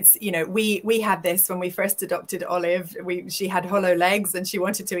 And it's, you know, we had this when we first adopted Olive. She had hollow legs and she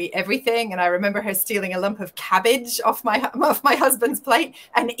wanted to eat everything. And I remember her stealing a lump of cabbage off my husband's plate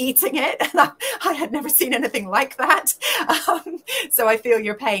and eating it. And I had never seen anything like that. So I feel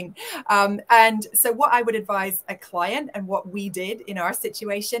your pain. And so what I would advise a client and what we did in our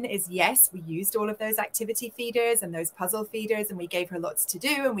situation is, yes, we used all of those activity feeders and those puzzle feeders, and we gave her lots to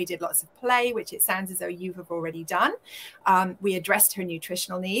do, and we did lots of play, which it sounds as though you've have already done. We addressed her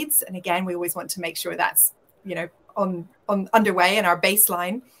nutritional needs, and again, we always want to make sure that's, you know, on underway in our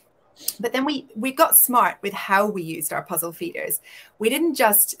baseline. But then we got smart with how we used our puzzle feeders. We didn't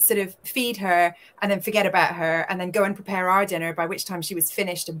just sort of feed her and then forget about her and then go and prepare our dinner, by which time she was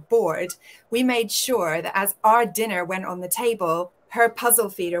finished and bored. We made sure that as our dinner went on the table, her puzzle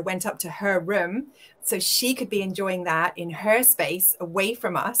feeder went up to her room so she could be enjoying that in her space away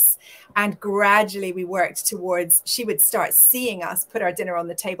from us. And gradually we worked towards, she would start seeing us put our dinner on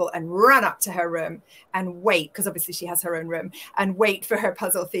the table and run up to her room and wait, because obviously she has her own room, and wait for her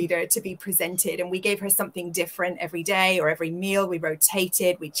puzzle feeder to be presented. And we gave her something different every day or every meal. We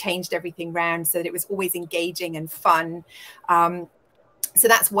rotated, we changed everything around so that it was always engaging and fun. So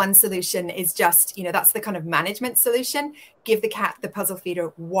that's one solution, is just, you know, that's the kind of management solution. Give the cat the puzzle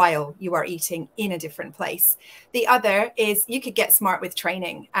feeder while you are eating in a different place. The other is you could get smart with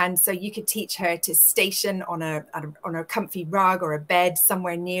training. And so you could teach her to station on a comfy rug or a bed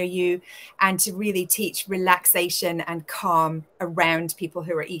somewhere near you, and to really teach relaxation and calm around people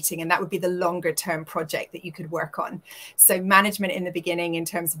who are eating. And that would be the longer term project that you could work on. So management in the beginning in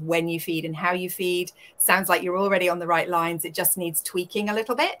terms of when you feed and how you feed. Sounds like you're already on the right lines. It just needs tweaking a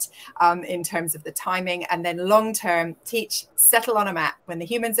little bit in terms of the timing. And then long term, teach, settle on a mat. When the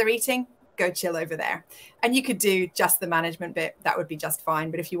humans are eating, go chill over there. And you could do just the management bit. That would be just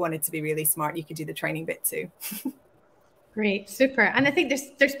fine. But if you wanted to be really smart, you could do the training bit too. Great, super. And I think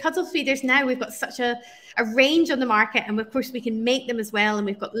there's puzzle feeders now. We've got such a range on the market, and of course we can make them as well. And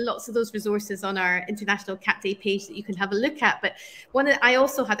we've got lots of those resources on our International Cat Day page that you can have a look at. But I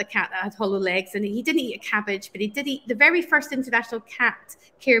also had a cat that had hollow legs, and he didn't eat a cabbage, but he did eat the very first International Cat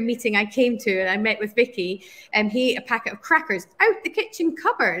Care meeting I came to, and I met with Vicky, and he ate a packet of crackers out the kitchen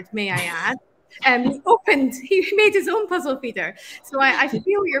cupboard, may I add. He made his own puzzle feeder. So I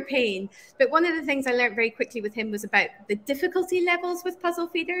feel your pain. But one of the things I learned very quickly with him was about the difficulty levels with puzzle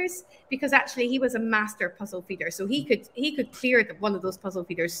feeders, because actually he was a master puzzle feeder. So he could clear one of those puzzle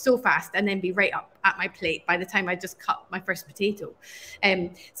feeders so fast and then be right up at my plate by the time I just cut my first potato.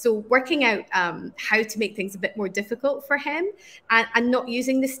 So working out how to make things a bit more difficult for him, and not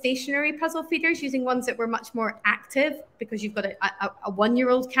using the stationary puzzle feeders, using ones that were much more active, because you've got a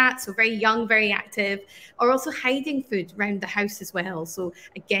 1-year-old cat, so very young, very active, or also hiding food around the house as well. So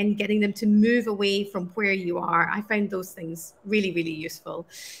again, getting them to move away from where you are. I found those things really, really useful.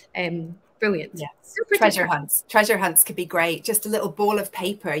 Brilliant. Yeah. Super treasure hunts. Treasure hunts could be great. Just a little ball of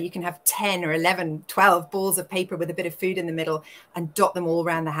paper. You can have 10 or 11, 12 balls of paper with a bit of food in the middle and dot them all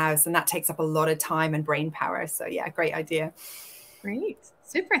around the house. And that takes up a lot of time and brain power. So yeah, great idea. Great.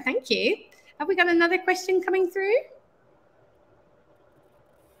 Super. Thank you. Have we got another question coming through?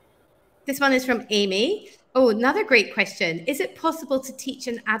 This one is from Amy. Oh, another great question. Is it possible to teach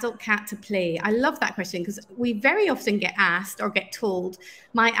an adult cat to play? I love that question because we very often get asked or get told,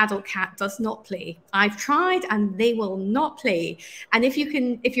 my adult cat does not play. I've tried and they will not play. And if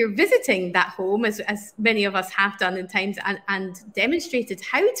you're visiting that home, as many of us have done in times, and demonstrated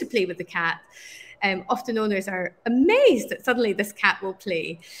how to play with the cat, often owners are amazed that suddenly this cat will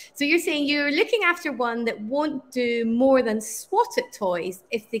play. So you're saying you're looking after one that won't do more than swat at toys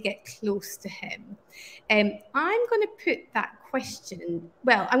if they get close to him. I'm going to put that question,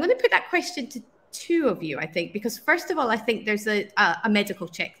 I'm going to put that question to two of you, I think, because first of all, I think there's a medical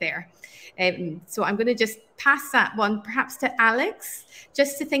check there. So I'm going to just pass that one perhaps to Alex,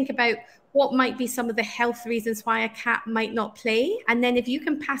 just to think about what might be some of the health reasons why a cat might not play. And then if you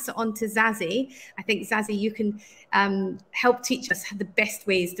can pass it on to Zazie, I think, Zazie, you can help teach us the best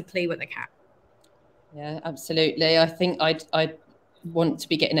ways to play with a cat. Yeah, absolutely. I think I'd want to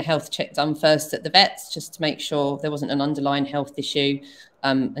be getting a health check done first at the vets, just to make sure there wasn't an underlying health issue.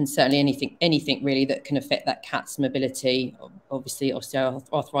 And certainly anything really that can affect that cat's mobility. Obviously,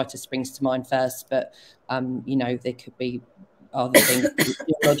 osteoarthritis springs to mind first, but, you know, there could be other things,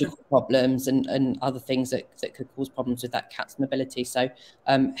 neurological problems and other things that could cause problems with that cat's mobility. So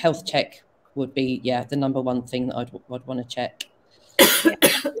health check would be, the number one thing that I'd want to check.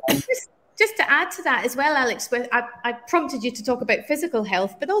 Just to add to that as well, Alex, I prompted you to talk about physical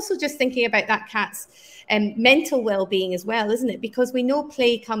health, but also just thinking about that cat's mental well-being as well, isn't it? Because we know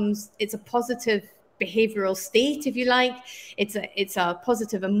play it's a positive behavioral state, if you like. It's a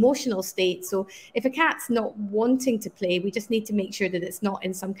positive emotional state. So if a cat's not wanting to play, we just need to make sure that it's not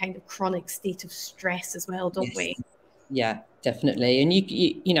in some kind of chronic state of stress as well, don't we? Yeah, definitely. And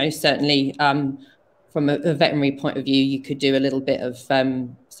you know, certainly from a veterinary point of view, you could do a little bit of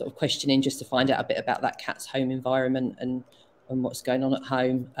sort of questioning just to find out a bit about that cat's home environment and what's going on at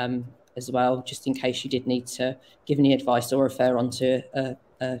home as well, just in case you did need to give any advice or refer on to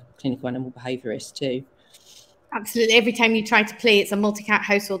a clinical animal behaviourist too. Absolutely. Every time you try to play, it's a multi-cat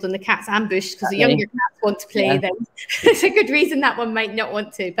household and the cat's ambushed because the younger cats want to play. Then it's a good reason that one might not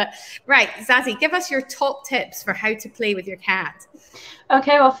want to. But right, Zazie, give us your top tips for how to play with your cat.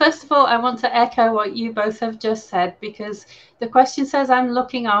 Okay, well, first of all, I want to echo what you both have just said, because the question says I'm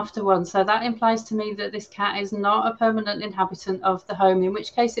looking after one. So that implies to me that this cat is not a permanent inhabitant of the home, in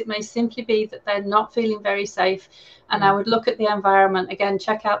which case it may simply be that they're not feeling very safe. And I would look at the environment. Again,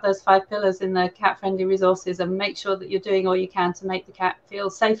 check out those 5 pillars in the cat-friendly resources and make sure that you're doing all you can to make the cat feel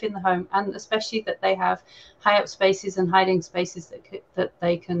safe in the home, and especially that they have high-up spaces and hiding spaces that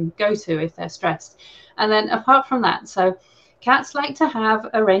they can go to if they're stressed. And then apart from that, so cats like to have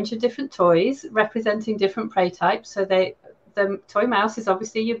a range of different toys representing different prey types. So the toy mouse is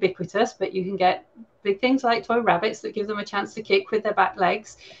obviously ubiquitous, but you can get big things like toy rabbits that give them a chance to kick with their back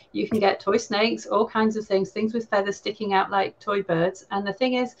legs. You can get toy snakes, all kinds of things with feathers sticking out like toy birds. And the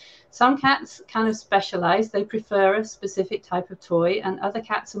thing is, some cats kind of specialize. They prefer a specific type of toy, and other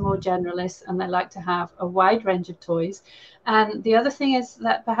cats are more generalists and they like to have a wide range of toys. And the other thing is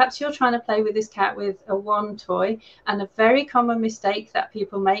that perhaps you're trying to play with this cat with a one toy, and a very common mistake that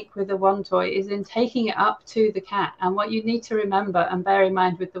people make with a one toy is in taking it up to the cat. And what you need to remember and bear in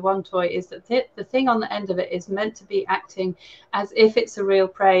mind with the one toy is that the thing on the end of it is meant to be acting as if it's a real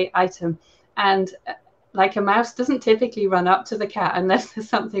prey item. And like a mouse doesn't typically run up to the cat unless there's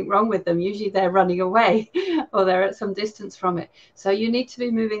something wrong with them. Usually they're running away or they're at some distance from it. So you need to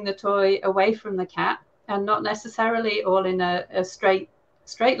be moving the toy away from the cat, and not necessarily all in a straight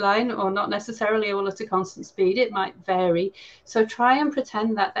line, or not necessarily all at a constant speed. It might vary. So try and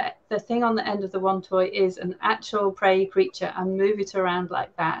pretend that the thing on the end of the one toy is an actual prey creature and move it around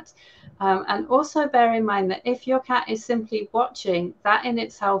like that. And also bear in mind that if your cat is simply watching, that in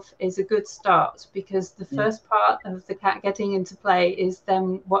itself is a good start, because the first part of the cat getting into play is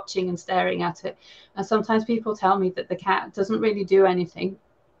them watching and staring at it. And sometimes people tell me that the cat doesn't really do anything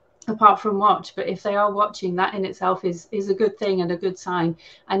apart from watch, but if they are watching, that in itself is a good thing and a good sign,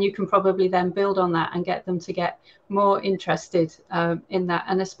 and you can probably then build on that and get them to get more interested in that.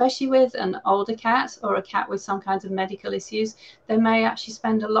 And especially with an older cat or a cat with some kinds of medical issues, they may actually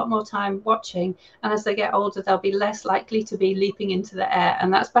spend a lot more time watching, and as they get older they'll be less likely to be leaping into the air,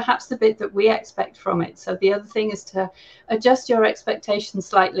 and that's perhaps the bit that we expect from it. So the other thing is to adjust your expectations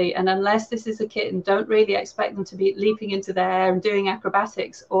slightly, and unless this is a kitten, don't really expect them to be leaping into the air and doing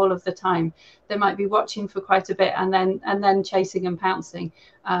acrobatics all of the time. They might be watching for quite a bit and then chasing and pouncing.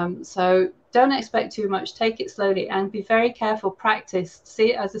 So don't expect too much. Take it slowly and be very careful. Practice.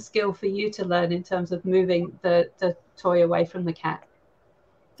 See it as a skill for you to learn in terms of moving the toy away from the cat.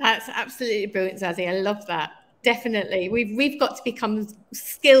 That's absolutely brilliant, Zazie. I love that. Definitely. We've got to become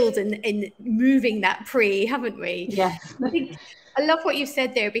skilled in moving that prey, haven't we? Yes. I love what you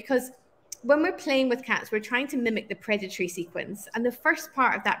said there, because when we're playing with cats, we're trying to mimic the predatory sequence. And the first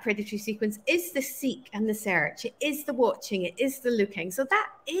part of that predatory sequence is the seek and the search. It is the watching. It is the looking. So that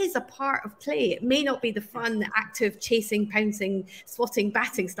is a part of play. It may not be the fun, active, chasing, pouncing, swatting,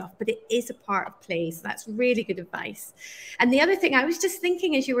 batting stuff, but it is a part of play. So that's really good advice. And the other thing I was just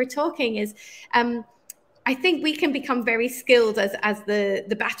thinking as you were talking is, I think we can become very skilled as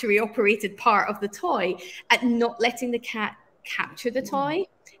the battery operated part of the toy at not letting the cat capture the toy.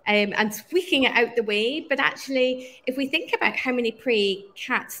 And squeaking it out the way. But actually, if we think about how many prey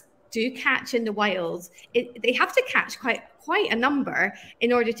cats do catch in the wild, they have to catch quite a number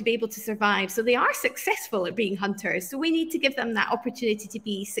in order to be able to survive. So they are successful at being hunters. So we need to give them that opportunity to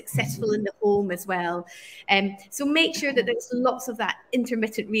be successful in the home as well. So make sure that there's lots of that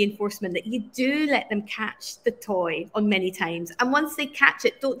intermittent reinforcement, that you do let them catch the toy on many times. And once they catch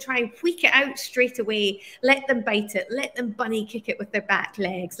it, don't try and wheak it out straight away. Let them bite it. Let them bunny kick it with their back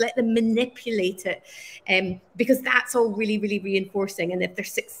legs. Let them manipulate it, because that's all really, really reinforcing. And if they're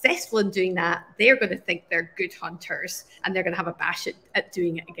successful in doing that, they're going to think they're good hunters, and they're going to have a bash at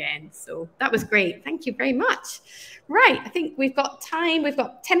doing it again. So that was great. Thank you very much. Right. I think we've got time. We've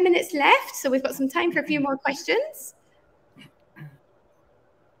got 10 minutes left. So we've got some time for a few more questions.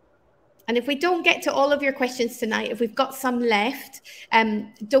 And if we don't get to all of your questions tonight, if we've got some left,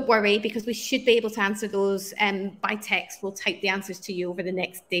 don't worry, because we should be able to answer those by text. We'll type the answers to you over the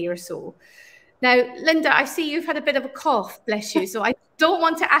next day or so. Now, Linda, I see you've had a bit of a cough, bless you. So I don't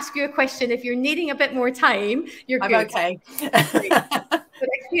want to ask you a question. If you're needing a bit more time, you're good. I'm okay. But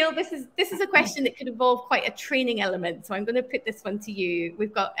I feel this is a question that could involve quite a training element. So I'm going to put this one to you.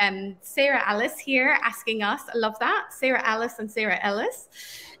 We've got Sarah Ellis here asking us, I love that, Sarah Ellis and Sarah Ellis,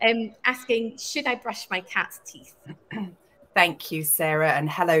 asking, should I brush my cat's teeth? Thank you, Sarah. And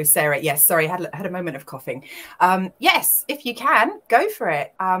hello, Sarah. Yes, sorry, I had a moment of coughing. Yes, if you can, go for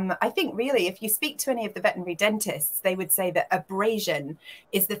it. I think really, if you speak to any of the veterinary dentists, they would say that abrasion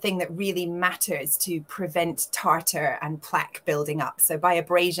is the thing that really matters to prevent tartar and plaque building up. So by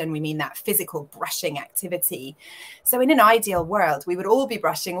abrasion, we mean that physical brushing activity. So in an ideal world, we would all be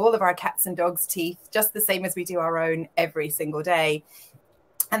brushing all of our cats' and dogs' teeth just the same as we do our own every single day.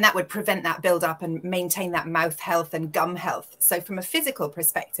 And that would prevent that build-up and maintain that mouth health and gum health. So from a physical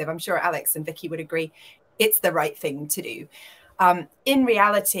perspective, I'm sure Alex and Vicky would agree, it's the right thing to do. In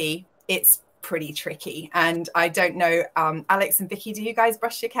reality, it's pretty tricky. And I don't know, Alex and Vicky, do you guys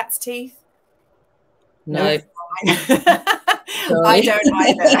brush your cat's teeth? No. I don't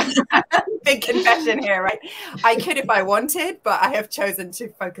either. Big confession here, right? I could if I wanted, but I have chosen to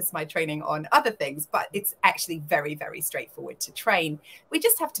focus my training on other things. But it's actually very, very straightforward to train. We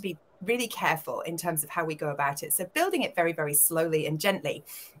just have to be really careful in terms of how we go about it. So building it very, very slowly and gently.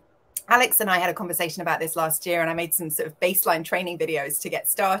 Alex and I had a conversation about this last year, and I made some sort of baseline training videos to get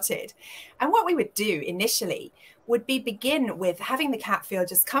started. And what we would do initially would be begin with having the cat feel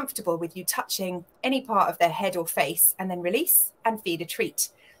just comfortable with you touching any part of their head or face, and then release and feed a treat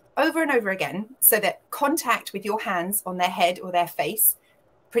over and over again, so that contact with your hands on their head or their face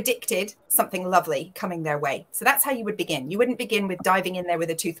predicted something lovely coming their way. So that's how you would begin. You wouldn't begin with diving in there with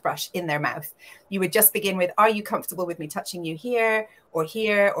a toothbrush in their mouth. You would just begin with, are you comfortable with me touching you here or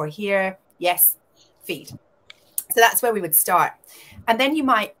here or here? Yes, feed. So that's where we would start. And then you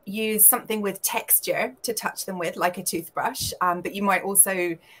might use something with texture to touch them with, like a toothbrush, but you might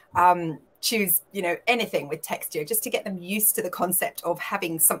also choose, anything with texture, just to get them used to the concept of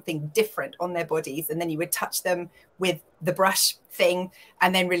having something different on their bodies. And then you would touch them with the brush thing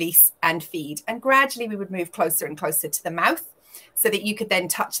and then release and feed. And gradually we would move closer and closer to the mouth so that you could then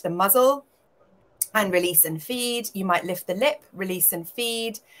touch the muzzle and release and feed. You might lift the lip, release and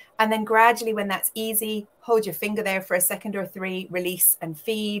feed. And then gradually, when that's easy, hold your finger there for a second or three, release and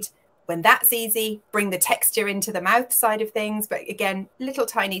feed. When that's easy, bring the texture into the mouth side of things. But again, little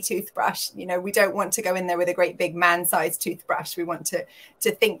tiny toothbrush. We don't want to go in there with a great big man-sized toothbrush. We want to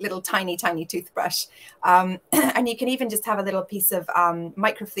think little tiny toothbrush. And you can even just have a little piece of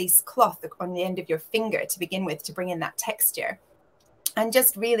microfleece cloth on the end of your finger to begin with, to bring in that texture. And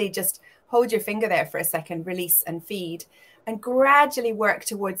just really just hold your finger there for a second, release and feed, and gradually work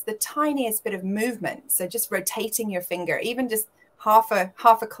towards the tiniest bit of movement. So just rotating your finger, even just half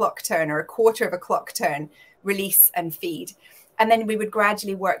a clock turn or a quarter of a clock turn, release and feed. And then we would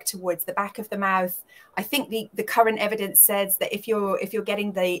gradually work towards the back of the mouth. I think the current evidence says that if you're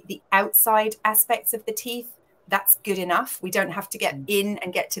getting the outside aspects of the teeth, that's good enough. We don't have to get in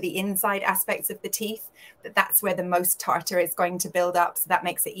and get to the inside aspects of the teeth. That's where the most tartar is going to build up. So that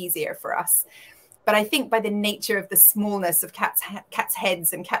makes it easier for us. But I think by the nature of the smallness of cats'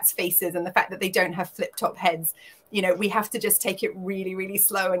 heads and cats' faces, and the fact that they don't have flip-top heads, you know, we have to just take it really, really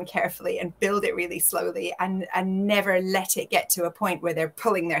slow and carefully, and build it really slowly, and never let it get to a point where they're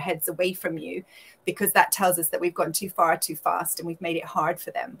pulling their heads away from you, because that tells us that we've gone too far too fast and we've made it hard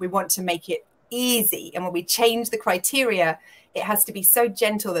for them. We want to make it easy. And when we change the criteria, it has to be so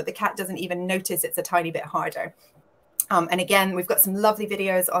gentle that the cat doesn't even notice it's a tiny bit harder. And again, we've got some lovely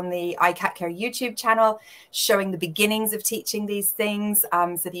videos on the iCatCare YouTube channel showing the beginnings of teaching these things,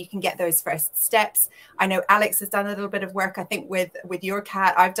 so that you can get those first steps. I know Alex has done a little bit of work, I think, with your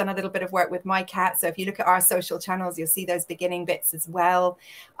cat. I've done a little bit of work with my cat. So if you look at our social channels, you'll see those beginning bits as well,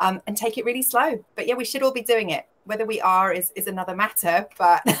 and take it really slow. But yeah, we should all be doing it. Whether we are is another matter,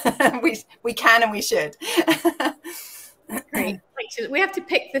 but we can and we should. Great. We have to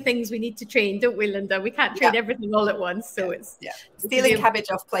pick the things we need to train, don't we, Linda? We can't train everything all at once. So it's stealing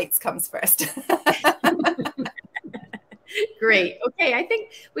cabbage off plates comes first. Great. Okay, I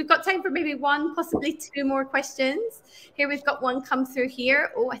think we've got time for maybe one, possibly two more questions. Here we've got one come through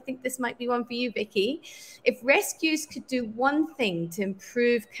here. Oh, I think this might be one for you, Vicky. If rescues could do one thing to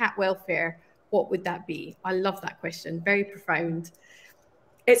improve cat welfare, what would that be? I love that question. Very profound.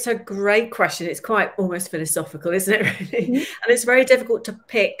 It's a great question. It's quite almost philosophical, isn't it, really? Mm-hmm. And it's very difficult to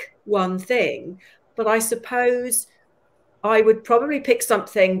pick one thing. But I suppose I would probably pick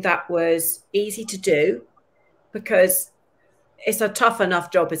something that was easy to do, because it's a tough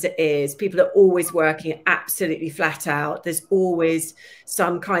enough job as it is. People are always working absolutely flat out. There's always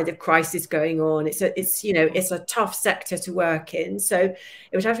some kind of crisis going on. It's a tough sector to work in. So it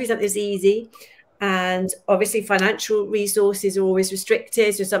would have to be something that's easy. And obviously financial resources are always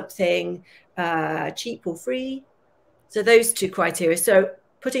restricted, so something cheap or free. So those two criteria. So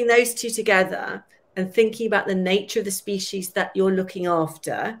putting those two together and thinking about the nature of the species that you're looking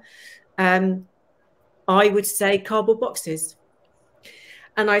after, I would say cardboard boxes.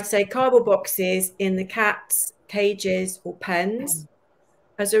 And I'd say cardboard boxes in the cats' cages or pens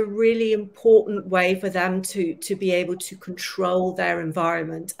as a really important way for them to be able to control their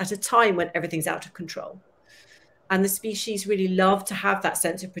environment at a time when everything's out of control. And the species really love to have that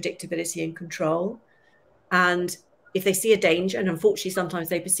sense of predictability and control. And if they see a danger, and unfortunately sometimes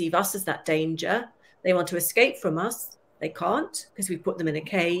they perceive us as that danger, they want to escape from us. They can't, because we put them in a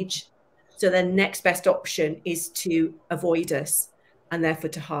cage. So their next best option is to avoid us, and therefore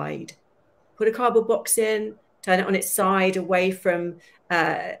to hide. Put a cardboard box in, turn it on its side away from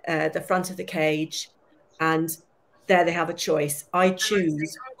the front of the cage, and there they have a choice. I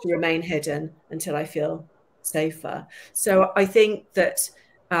choose to remain hidden until I feel safer. So I think that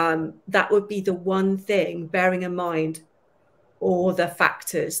that would be the one thing, bearing in mind all the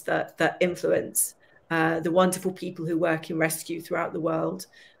factors that influence the wonderful people who work in rescue throughout the world.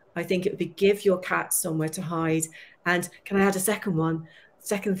 I think it would be give your cat somewhere to hide. And can I add a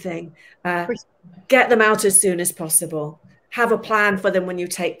second thing? Get them out as soon as possible. Have a plan for them when you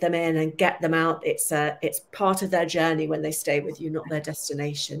take them in, and get them out. It's part of their journey when they stay with you, not their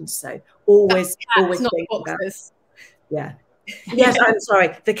destination. So always think about this. Yeah. Yes, I'm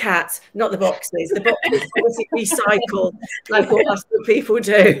sorry. The cats, not the boxes. The boxes obviously recycle, like what us people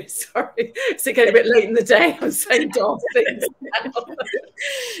do. Sorry, it's getting a bit late in the day. I'm saying daft things now.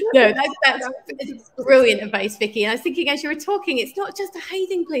 No, that's brilliant advice, Vicky. And I was thinking, as you were talking, it's not just a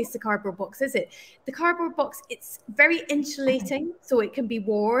hiding place, the cardboard box, is it? The cardboard box, it's very insulating, so it can be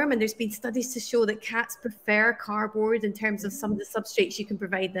warm. And there's been studies to show that cats prefer cardboard in terms of some of the substrates you can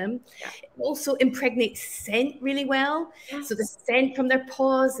provide them. It also impregnates scent really well. Yes. So the scent from their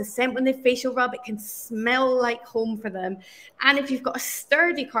paws, the scent when they facial rub, it can smell like home for them. And if you've got a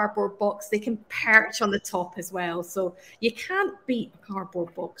sturdy cardboard box, they can perch on the top as well. So you can't beat a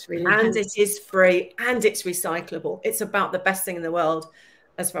cardboard box, really. And it is free and it's recyclable. It's about the best thing in the world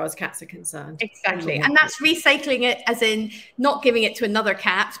as far as cats are concerned. Exactly. And that's recycling it, as in not giving it to another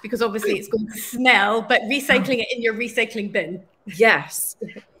cat, because obviously it's going to smell, but recycling it in your recycling bin. Yes.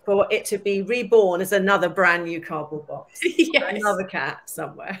 For it to be reborn as another brand new cardboard box. Yes. Another cat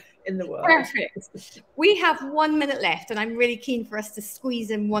somewhere in the world. Perfect. We have 1 minute left, and I'm really keen for us to squeeze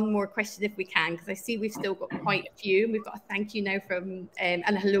in one more question if we can, because I see we've still got quite a few. We've got a thank you now from and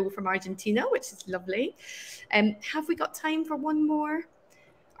a hello from Argentina, which is lovely. Have we got time for one more?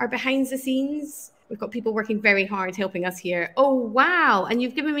 Our behind the scenes. We've got people working very hard helping us here. Oh, wow. And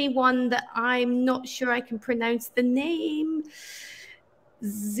you've given me one that I'm not sure I can pronounce the name.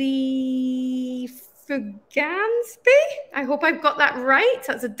 Zazie Todd. I hope I've got that right.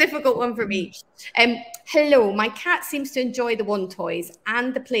 That's a difficult one for me. Hello, my cat seems to enjoy the one toys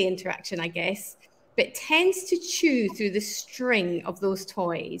and the play interaction, I guess. but tends to chew through the string of those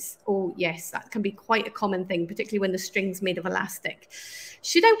toys. Oh, yes, that can be quite a common thing, particularly when the string's made of elastic.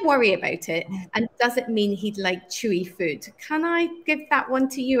 Should I worry about it? And does it mean he'd like chewy food? Can I give that one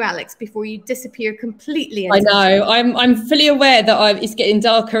to you, Alex, before you disappear completely? I know. I'm fully aware that it's getting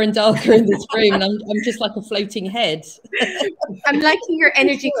darker and darker in this room, and I'm just like a floating head. I'm liking your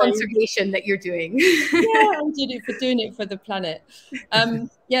energy conservation that you're doing. Yeah, I'm doing it for the planet.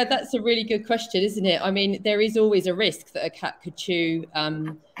 Yeah, that's a really good question, isn't it? I mean, there is always a risk that a cat could chew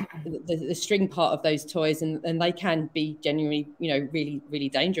the string part of those toys, and they can be genuinely, really, really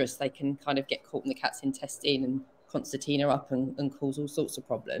dangerous. They can kind of get caught in the cat's intestine and concertina up and cause all sorts of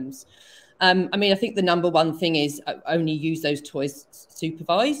problems. I mean, I think the number one thing is only use those toys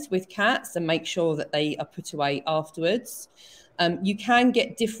supervised with cats and make sure that they are put away afterwards. You can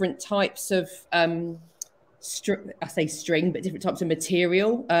get different types of string, but different types of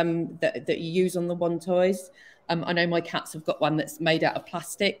material that you use on the wand toys. I know my cats have got one that's made out of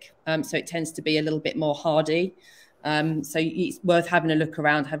plastic, so it tends to be a little bit more hardy. So it's worth having a look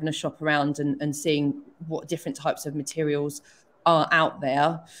around, having a shop around and seeing what different types of materials are out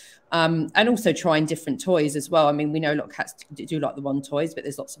there. And also trying different toys as well. I mean, we know a lot of cats do like the wand toys, but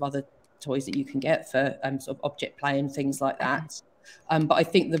there's lots of other toys that you can get for sort of object play and things like that. But I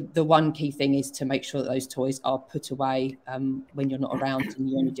think the one key thing is to make sure that those toys are put away when you're not around, and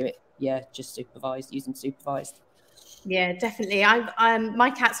you only do it, just supervised, using supervised. Yeah, definitely. My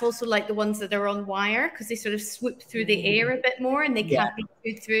cats also like the ones that are on wire because they sort of swoop through the air a bit more and they can't be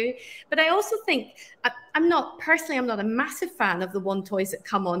chewed through. But I also think I'm not a massive fan of the wand toys that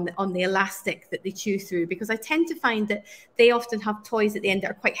come on the elastic that they chew through, because I tend to find that they often have toys at the end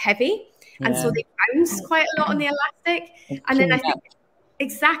that are quite heavy, and so they bounce quite a lot on the elastic. And then I think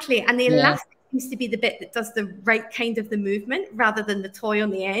exactly, and the elastic seems to be the bit that does the right kind of the movement rather than the toy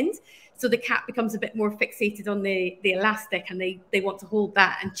on the end. So the cat becomes a bit more fixated on the elastic, and they want to hold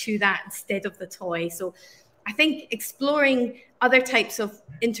that and chew that instead of the toy. So I think exploring other types of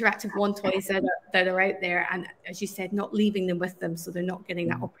interactive wand toys that are out there, and as you said, not leaving them with them so they're not getting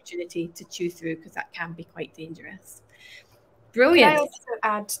that opportunity to chew through, because that can be quite dangerous. Brilliant. Could I also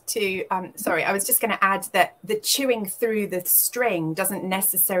add to, sorry, I was just going to add that the chewing through the string doesn't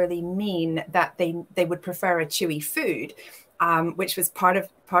necessarily mean that they would prefer a chewy food, which was part of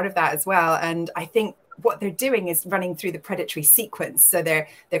that as well. And I think what they're doing is running through the predatory sequence. So they're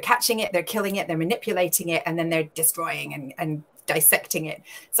catching it, they're killing it, they're manipulating it, and then they're destroying and dissecting it.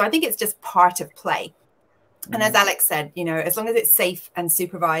 So I think it's just part of play. And as Alex said, as long as it's safe and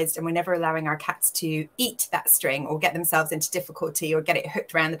supervised, and we're never allowing our cats to eat that string or get themselves into difficulty or get it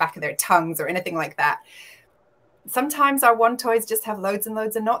hooked around the back of their tongues or anything like that. Sometimes our wand toys just have loads and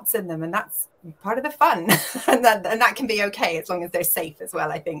loads of knots in them, and that's part of the fun. and that can be okay as long as they're safe as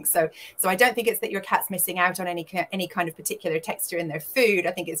well, I think. So I don't think it's that your cat's missing out on any kind of particular texture in their food.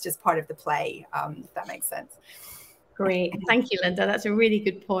 I think it's just part of the play, if that makes sense. Great. Thank you, Linda. That's a really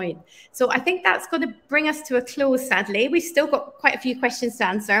good point. So I think that's going to bring us to a close, sadly. We've still got quite a few questions to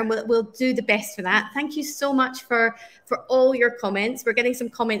answer, and we'll do the best for that. Thank you so much for all your comments. We're getting some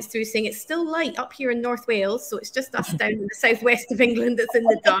comments through saying it's still light up here in North Wales, so it's just us down in the southwest of England that's in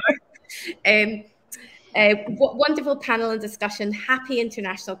the dark. Wonderful panel and discussion. Happy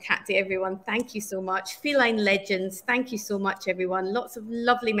International Cat Day, everyone. Thank you so much. Feline Legends, thank you so much, everyone. Lots of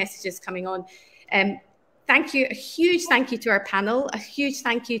lovely messages coming on. Thank you. A huge thank you to our panel. A huge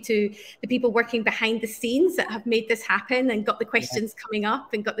thank you to the people working behind the scenes that have made this happen and got the questions coming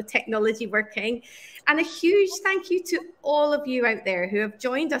up and got the technology working. And a huge thank you to all of you out there who have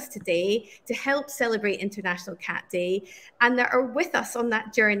joined us today to help celebrate International Cat Day and that are with us on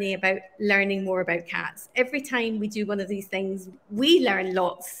that journey about learning more about cats. Every time we do one of these things, we learn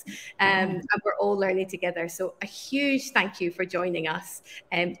lots and we're all learning together. So a huge thank you for joining us,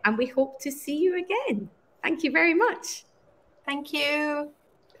 and we hope to see you again. Thank you very much. Thank you.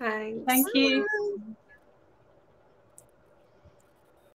 Thanks. Thank you.